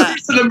 Pause that.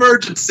 It's an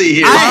emergency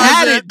here. I Pause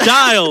had it. it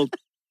dialed.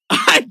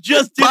 I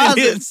just didn't Pause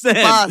hit it. send.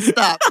 Pause.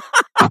 Stop.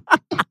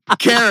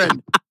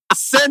 Karen,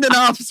 send an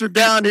officer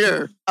down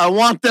here. I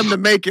want them to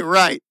make it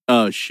right.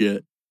 Oh,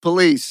 shit.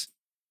 Police.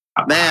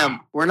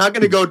 Ma'am, we're not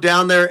going to go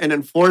down there and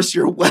enforce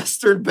your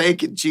Western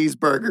bacon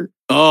cheeseburger.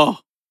 Oh,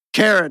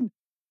 Karen,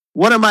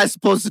 what am I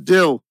supposed to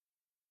do?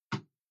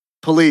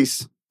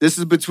 Police, this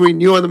is between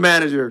you and the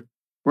manager.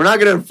 We're not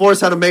going to enforce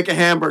how to make a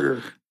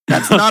hamburger.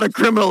 That's not a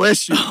criminal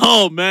issue.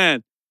 oh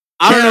man.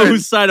 I don't know Karen.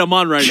 whose side I'm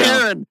on right now.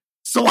 Karen,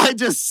 so I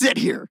just sit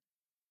here.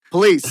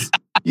 Police,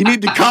 you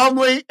need to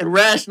calmly and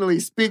rationally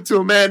speak to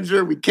a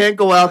manager. We can't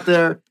go out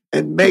there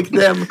and make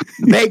them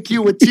make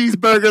you a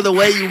cheeseburger the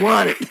way you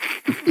want it.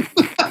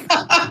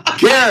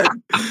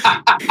 Karen,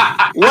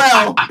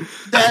 well,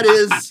 that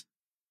is,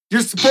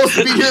 you're supposed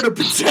to be here to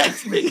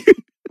protect me.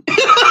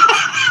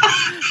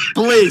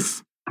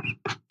 Police,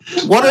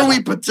 what are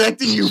we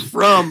protecting you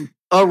from?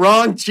 A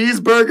wrong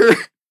cheeseburger?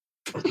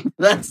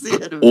 That's the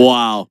end of it.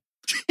 Wow.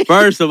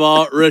 First of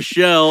all,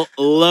 Rochelle,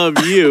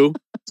 love you.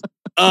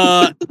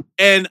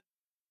 And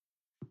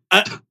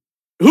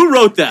who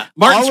wrote that?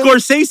 Martin All of-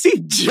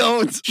 Scorsese?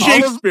 Jones,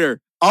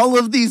 Shakespeare. all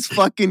of these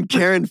fucking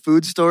Karen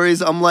food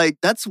stories, I'm like,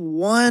 that's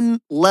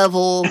one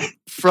level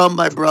from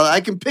my brother.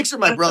 I can picture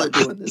my brother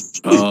doing this.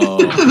 Oh.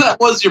 That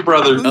was your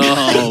brother.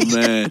 Oh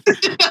man.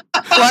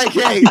 Like,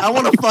 hey, I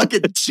want a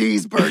fucking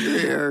cheeseburger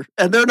here.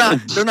 And they're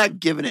not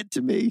giving it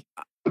to me.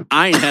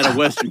 I ain't had a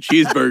Western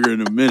cheeseburger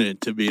in a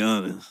minute, to be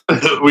honest.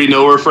 We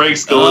know where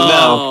Frank's going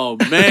now. Oh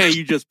man,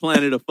 you just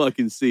planted a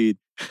fucking seed.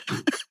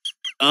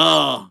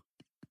 Oh.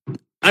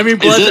 I mean,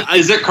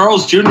 Is it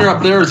Carl's Jr.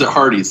 up there or is it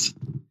Hardee's?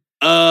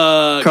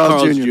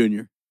 Carl's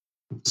Jr.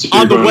 So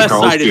you're On the going to west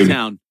Carl's side Jr. of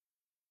town.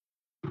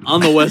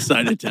 On the west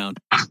side of town.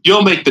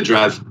 You'll make the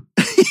drive.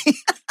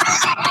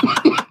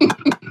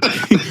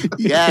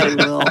 Yeah, he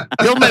will.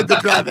 He'll make the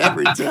drive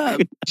every time.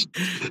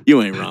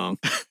 You ain't wrong.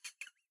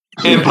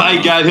 And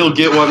by God, he'll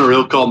get one or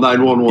he'll call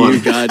 911.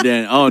 You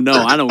goddamn. Oh no,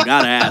 I don't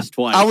gotta ask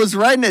twice. I was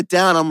writing it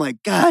down. I'm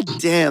like, God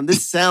damn,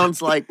 this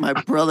sounds like my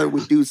brother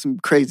would do some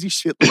crazy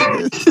shit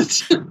like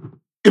this.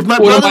 If my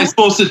What am brother, I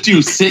supposed to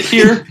do? Sit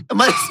here?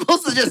 am I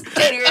supposed to just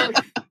sit here?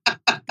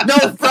 No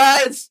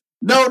fries,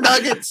 no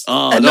nuggets,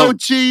 Oh, and no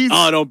cheese.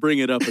 Oh, don't bring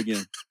it up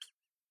again.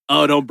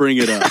 Oh, don't bring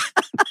it up.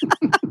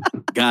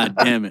 God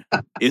damn it.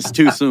 It's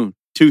too soon.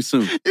 Too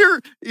soon.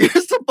 You're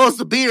supposed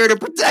to be here to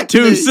protect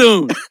Too me.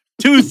 soon.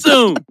 Too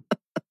soon.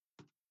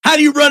 How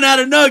do you run out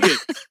of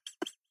nuggets?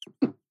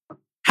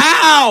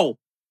 How?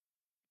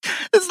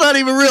 It's not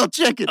even real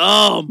chicken.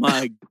 Oh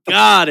my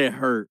God, it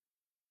hurt.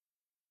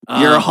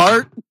 Your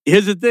heart?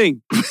 Here's the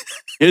thing.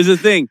 Here's the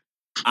thing.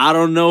 I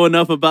don't know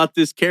enough about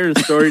this Karen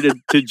story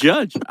to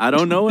judge. I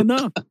don't know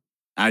enough.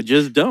 I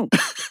just don't.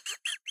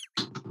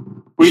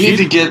 We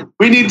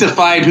need to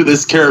find who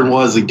this Karen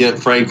was and get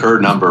Frank her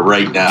number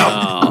right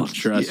now. Oh,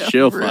 trust. Yeah,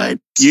 She'll right. find.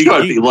 It's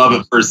going to be love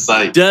at first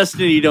sight.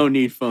 Destiny don't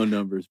need phone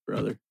numbers,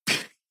 brother.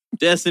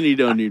 Destiny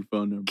don't need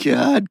phone numbers.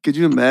 God, could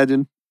you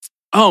imagine?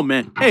 Oh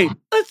man. Hey,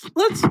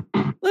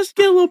 let's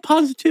get a little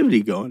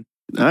positivity going.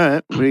 All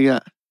right, what do you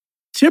got?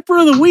 Tipper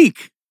of the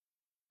week.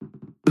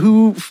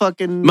 Who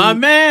fucking... My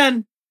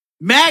man,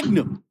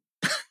 Magnum.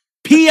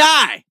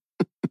 P.I.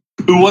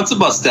 Who wants a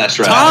mustache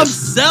Tom ride?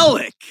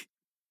 Selleck.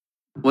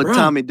 What Bro.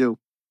 Tommy do?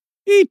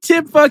 He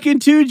tipped fucking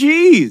 2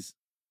 G's.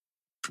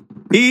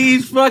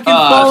 He's fucking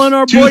following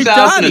our boy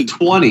Donnie.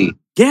 2020.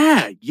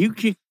 Yeah, you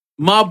can.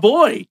 My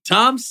boy,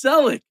 Tom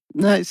Selleck.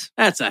 Nice.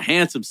 That's a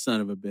handsome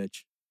son of a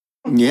bitch.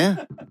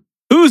 Yeah.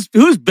 Who's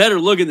better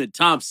looking than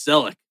Tom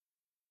Selleck?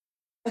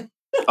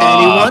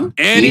 Anyone?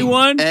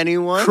 Anyone?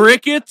 Anyone?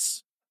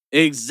 Crickets?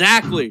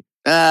 Exactly.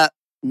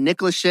 Nick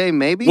Lachey,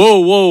 maybe?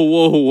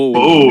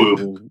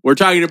 Whoa. We're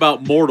talking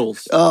about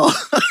mortals. Oh.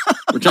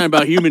 We're talking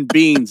about human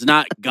beings,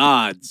 not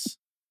gods.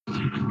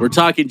 We're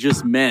talking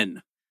just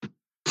men.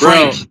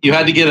 Frank, you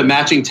had to get a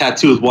matching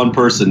tattoo with one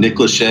person, Nick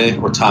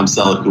Lachey or Tom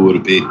Selleck. Who would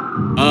it be?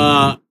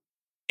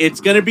 It's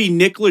going to be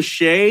Nick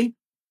Lachey,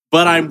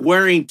 but I'm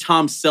wearing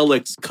Tom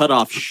Selleck's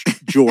cutoff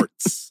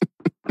jorts.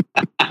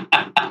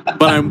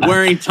 But I'm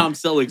wearing Tom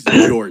Selleck's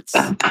jorts.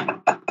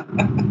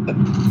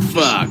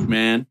 Fuck,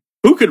 man.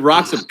 Who could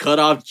rock some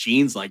cutoff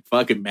jeans like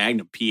fucking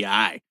Magnum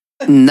P.I.?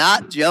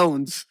 Not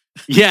Jones.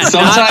 Yeah.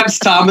 Sometimes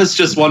Thomas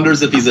just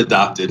wonders if he's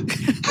adopted.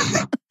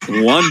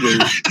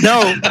 Wonders.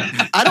 No,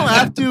 I don't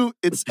have to.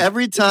 It's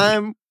every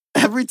time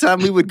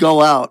we would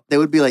go out, they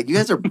would be like, you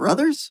guys are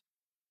brothers?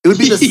 It would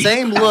be the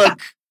same look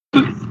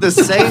the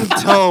same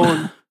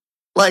tone.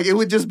 Like, it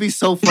would just be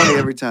so funny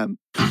every time.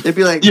 They'd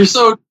be like, You're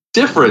so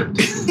different.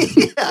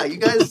 yeah, you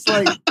guys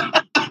like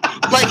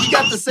you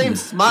got the same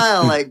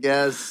smile, I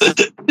guess.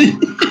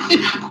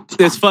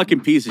 This fucking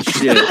piece of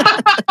shit.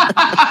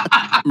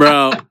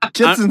 Bro.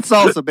 Chips and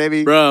salsa,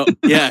 baby. Bro,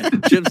 yeah,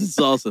 chips and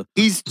salsa.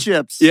 He's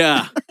chips.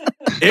 Yeah.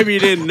 If you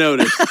didn't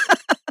notice.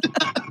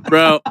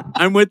 Bro,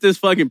 I'm with this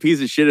fucking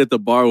piece of shit at the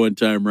bar one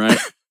time, right?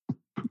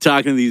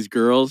 Talking to these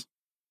girls.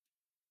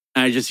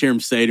 And I just hear him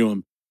say to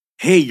him,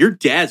 "Hey, your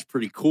dad's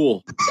pretty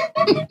cool."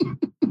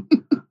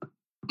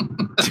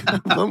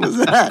 When was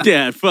that?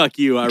 Dad, fuck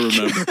you, I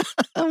remember.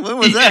 When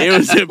was that? It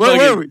was at Where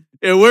fucking,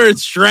 were we? we're in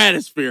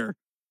Stratosphere.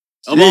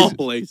 Of Jesus. all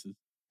places.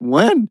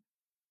 When?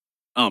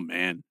 Oh,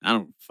 man. I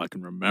don't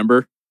fucking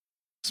remember.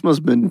 This must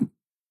have been.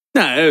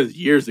 Nah, it was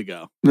years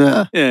ago.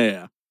 Yeah.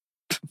 Yeah.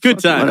 Good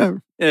time.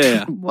 Whatever.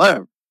 Yeah.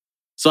 Whatever.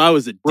 So I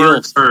was a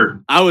Words dilf.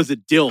 hurt. I was a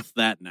dilf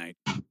that night.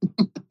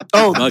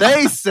 Oh, Okay.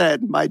 they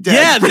said my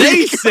dad. Yeah,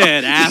 they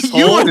said, asshole.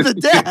 You were the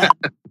dad.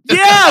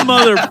 Yeah,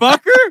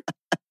 motherfucker.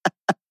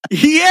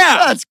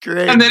 Yeah. That's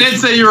great. And they didn't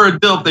say you were a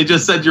dilf. They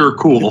just said you were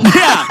cool.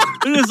 Yeah.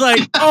 It was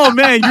like, oh,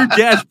 man, your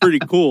dad's pretty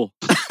cool.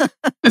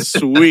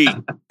 Sweet.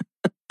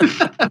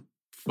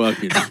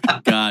 Fucking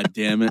God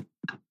damn it.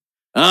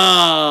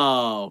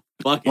 Oh,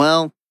 fucking.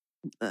 Well,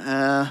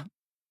 that's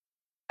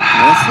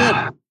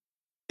it.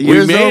 The We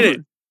year's made over.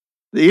 it.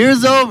 The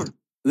year's over.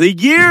 The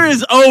year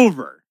is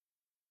over.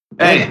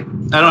 Hey, I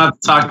don't have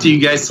to talk to you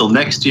guys till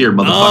next year,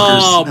 motherfuckers.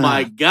 Oh,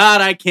 my God.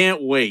 I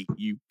can't wait.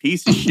 You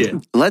piece of shit.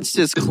 Let's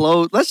just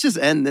close. Let's just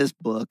end this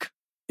book.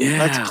 Yeah.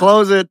 Let's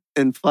close it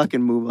and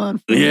fucking move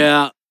on.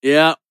 Yeah.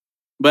 Yeah.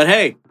 But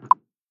hey,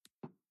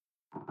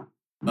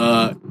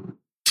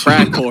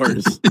 crack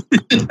whores.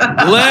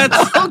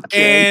 Let's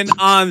end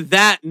on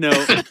that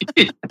note.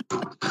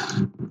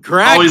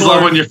 Crack Always whores,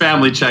 love when your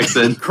family checks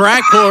in.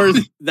 crack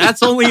whores,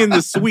 that's only in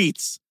the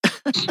suites.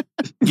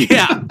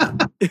 Yeah.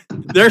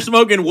 They're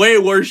smoking way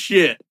worse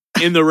shit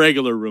in the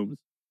regular rooms.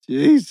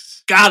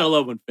 Jeez. Gotta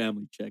love when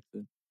family checks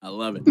in. I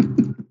love it.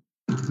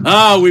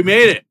 Oh, we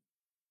made it.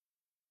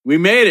 We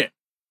made it.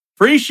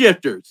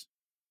 Pre-shifters.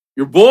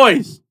 Your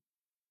boys.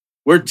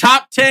 We're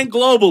top 10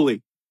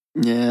 globally.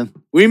 Yeah.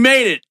 We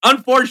made it,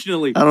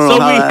 unfortunately. I don't know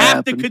So how we that have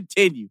happened. to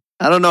continue.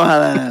 I don't know how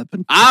that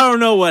happened. I don't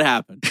know what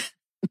happened.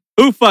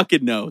 Who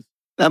fucking knows?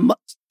 That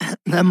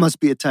must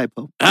be a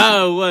typo.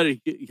 Oh, what?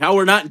 How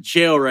we're not in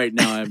jail right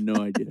now, I have no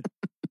idea.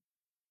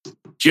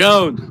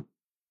 Joan,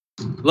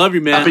 love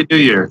you, man. Happy New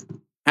Year.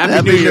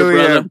 Happy New Year,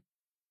 brother.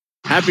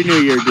 Happy New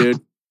Year,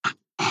 dude.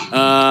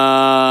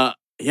 Yeah.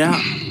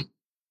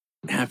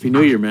 Happy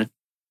New Year, man.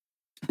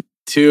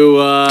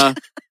 To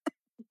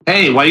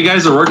Hey, while you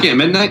guys are working at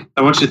midnight,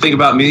 I want you to think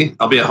about me.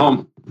 I'll be at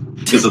home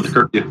because of the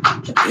curfew.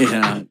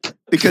 yeah,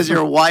 Because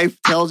your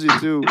wife tells you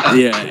to.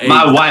 yeah.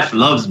 My wife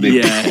loves me.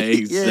 Yeah,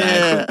 exactly.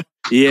 Yeah.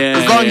 Yeah.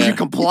 As long as yeah. you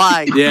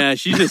comply. Yeah,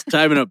 she's just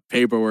typing up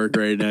paperwork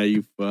right now,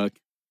 you fuck.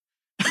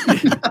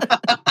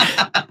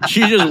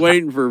 She's just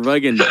waiting for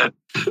fucking...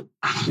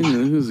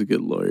 who's a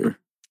good lawyer?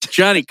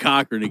 Johnny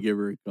Cochran to give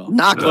her a call.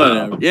 Knock it.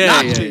 Whatever.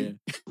 Yeah, Knock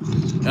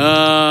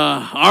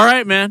yeah. All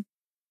right, man.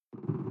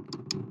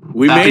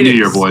 We Happy made New it.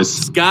 Year, boys.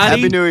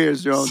 Scotty, Happy New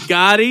Year's, Jones.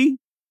 Scotty,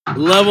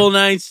 Level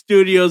 9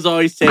 Studios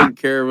always taking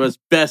care of us.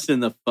 Best in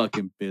the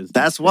fucking business.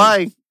 That's man.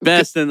 why.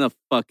 Best in the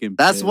fucking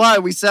That's biz. why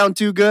we sound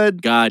too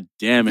good. God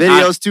damn it.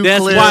 Video's too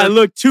That's clear. why I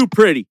look too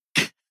pretty.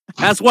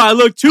 That's why I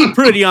look too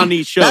pretty on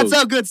these shows. That's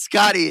how good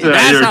Scotty is. Yeah,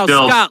 That's you're how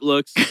dope. Scott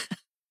looks.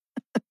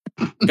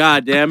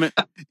 God damn it.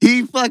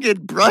 He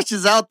fucking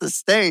brushes out the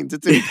stains.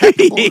 It's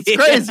impeccable. It's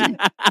crazy.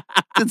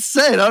 It's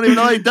insane. I don't even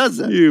know how he does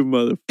that. You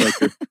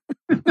motherfucker.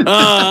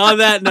 On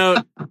that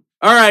note,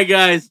 all right,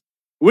 guys.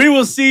 We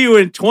will see you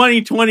in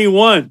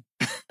 2021.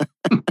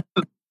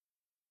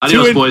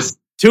 Adios, boys.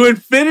 To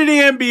infinity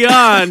and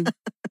beyond.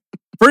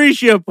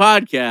 Pre-shift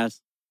podcast.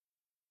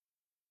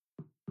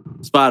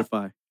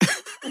 Spotify.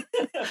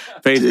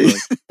 Facebook.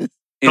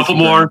 Couple Instagram,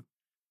 more.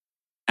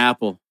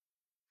 Apple.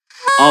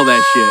 All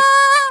that shit.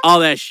 All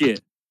that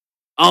shit.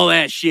 All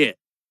that shit.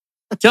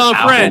 Tell a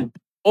Apple. friend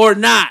or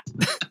not.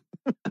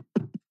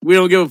 We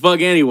don't give a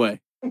fuck anyway.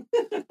 All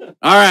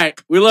right.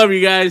 We love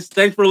you guys.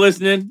 Thanks for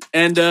listening.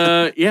 And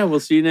yeah, we'll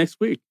see you next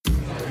week.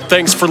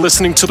 Thanks for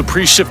listening to the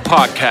Pre-Shift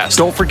Podcast.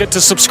 Don't forget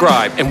to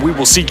subscribe, and we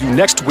will see you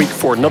next week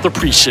for another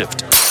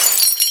Pre-Shift.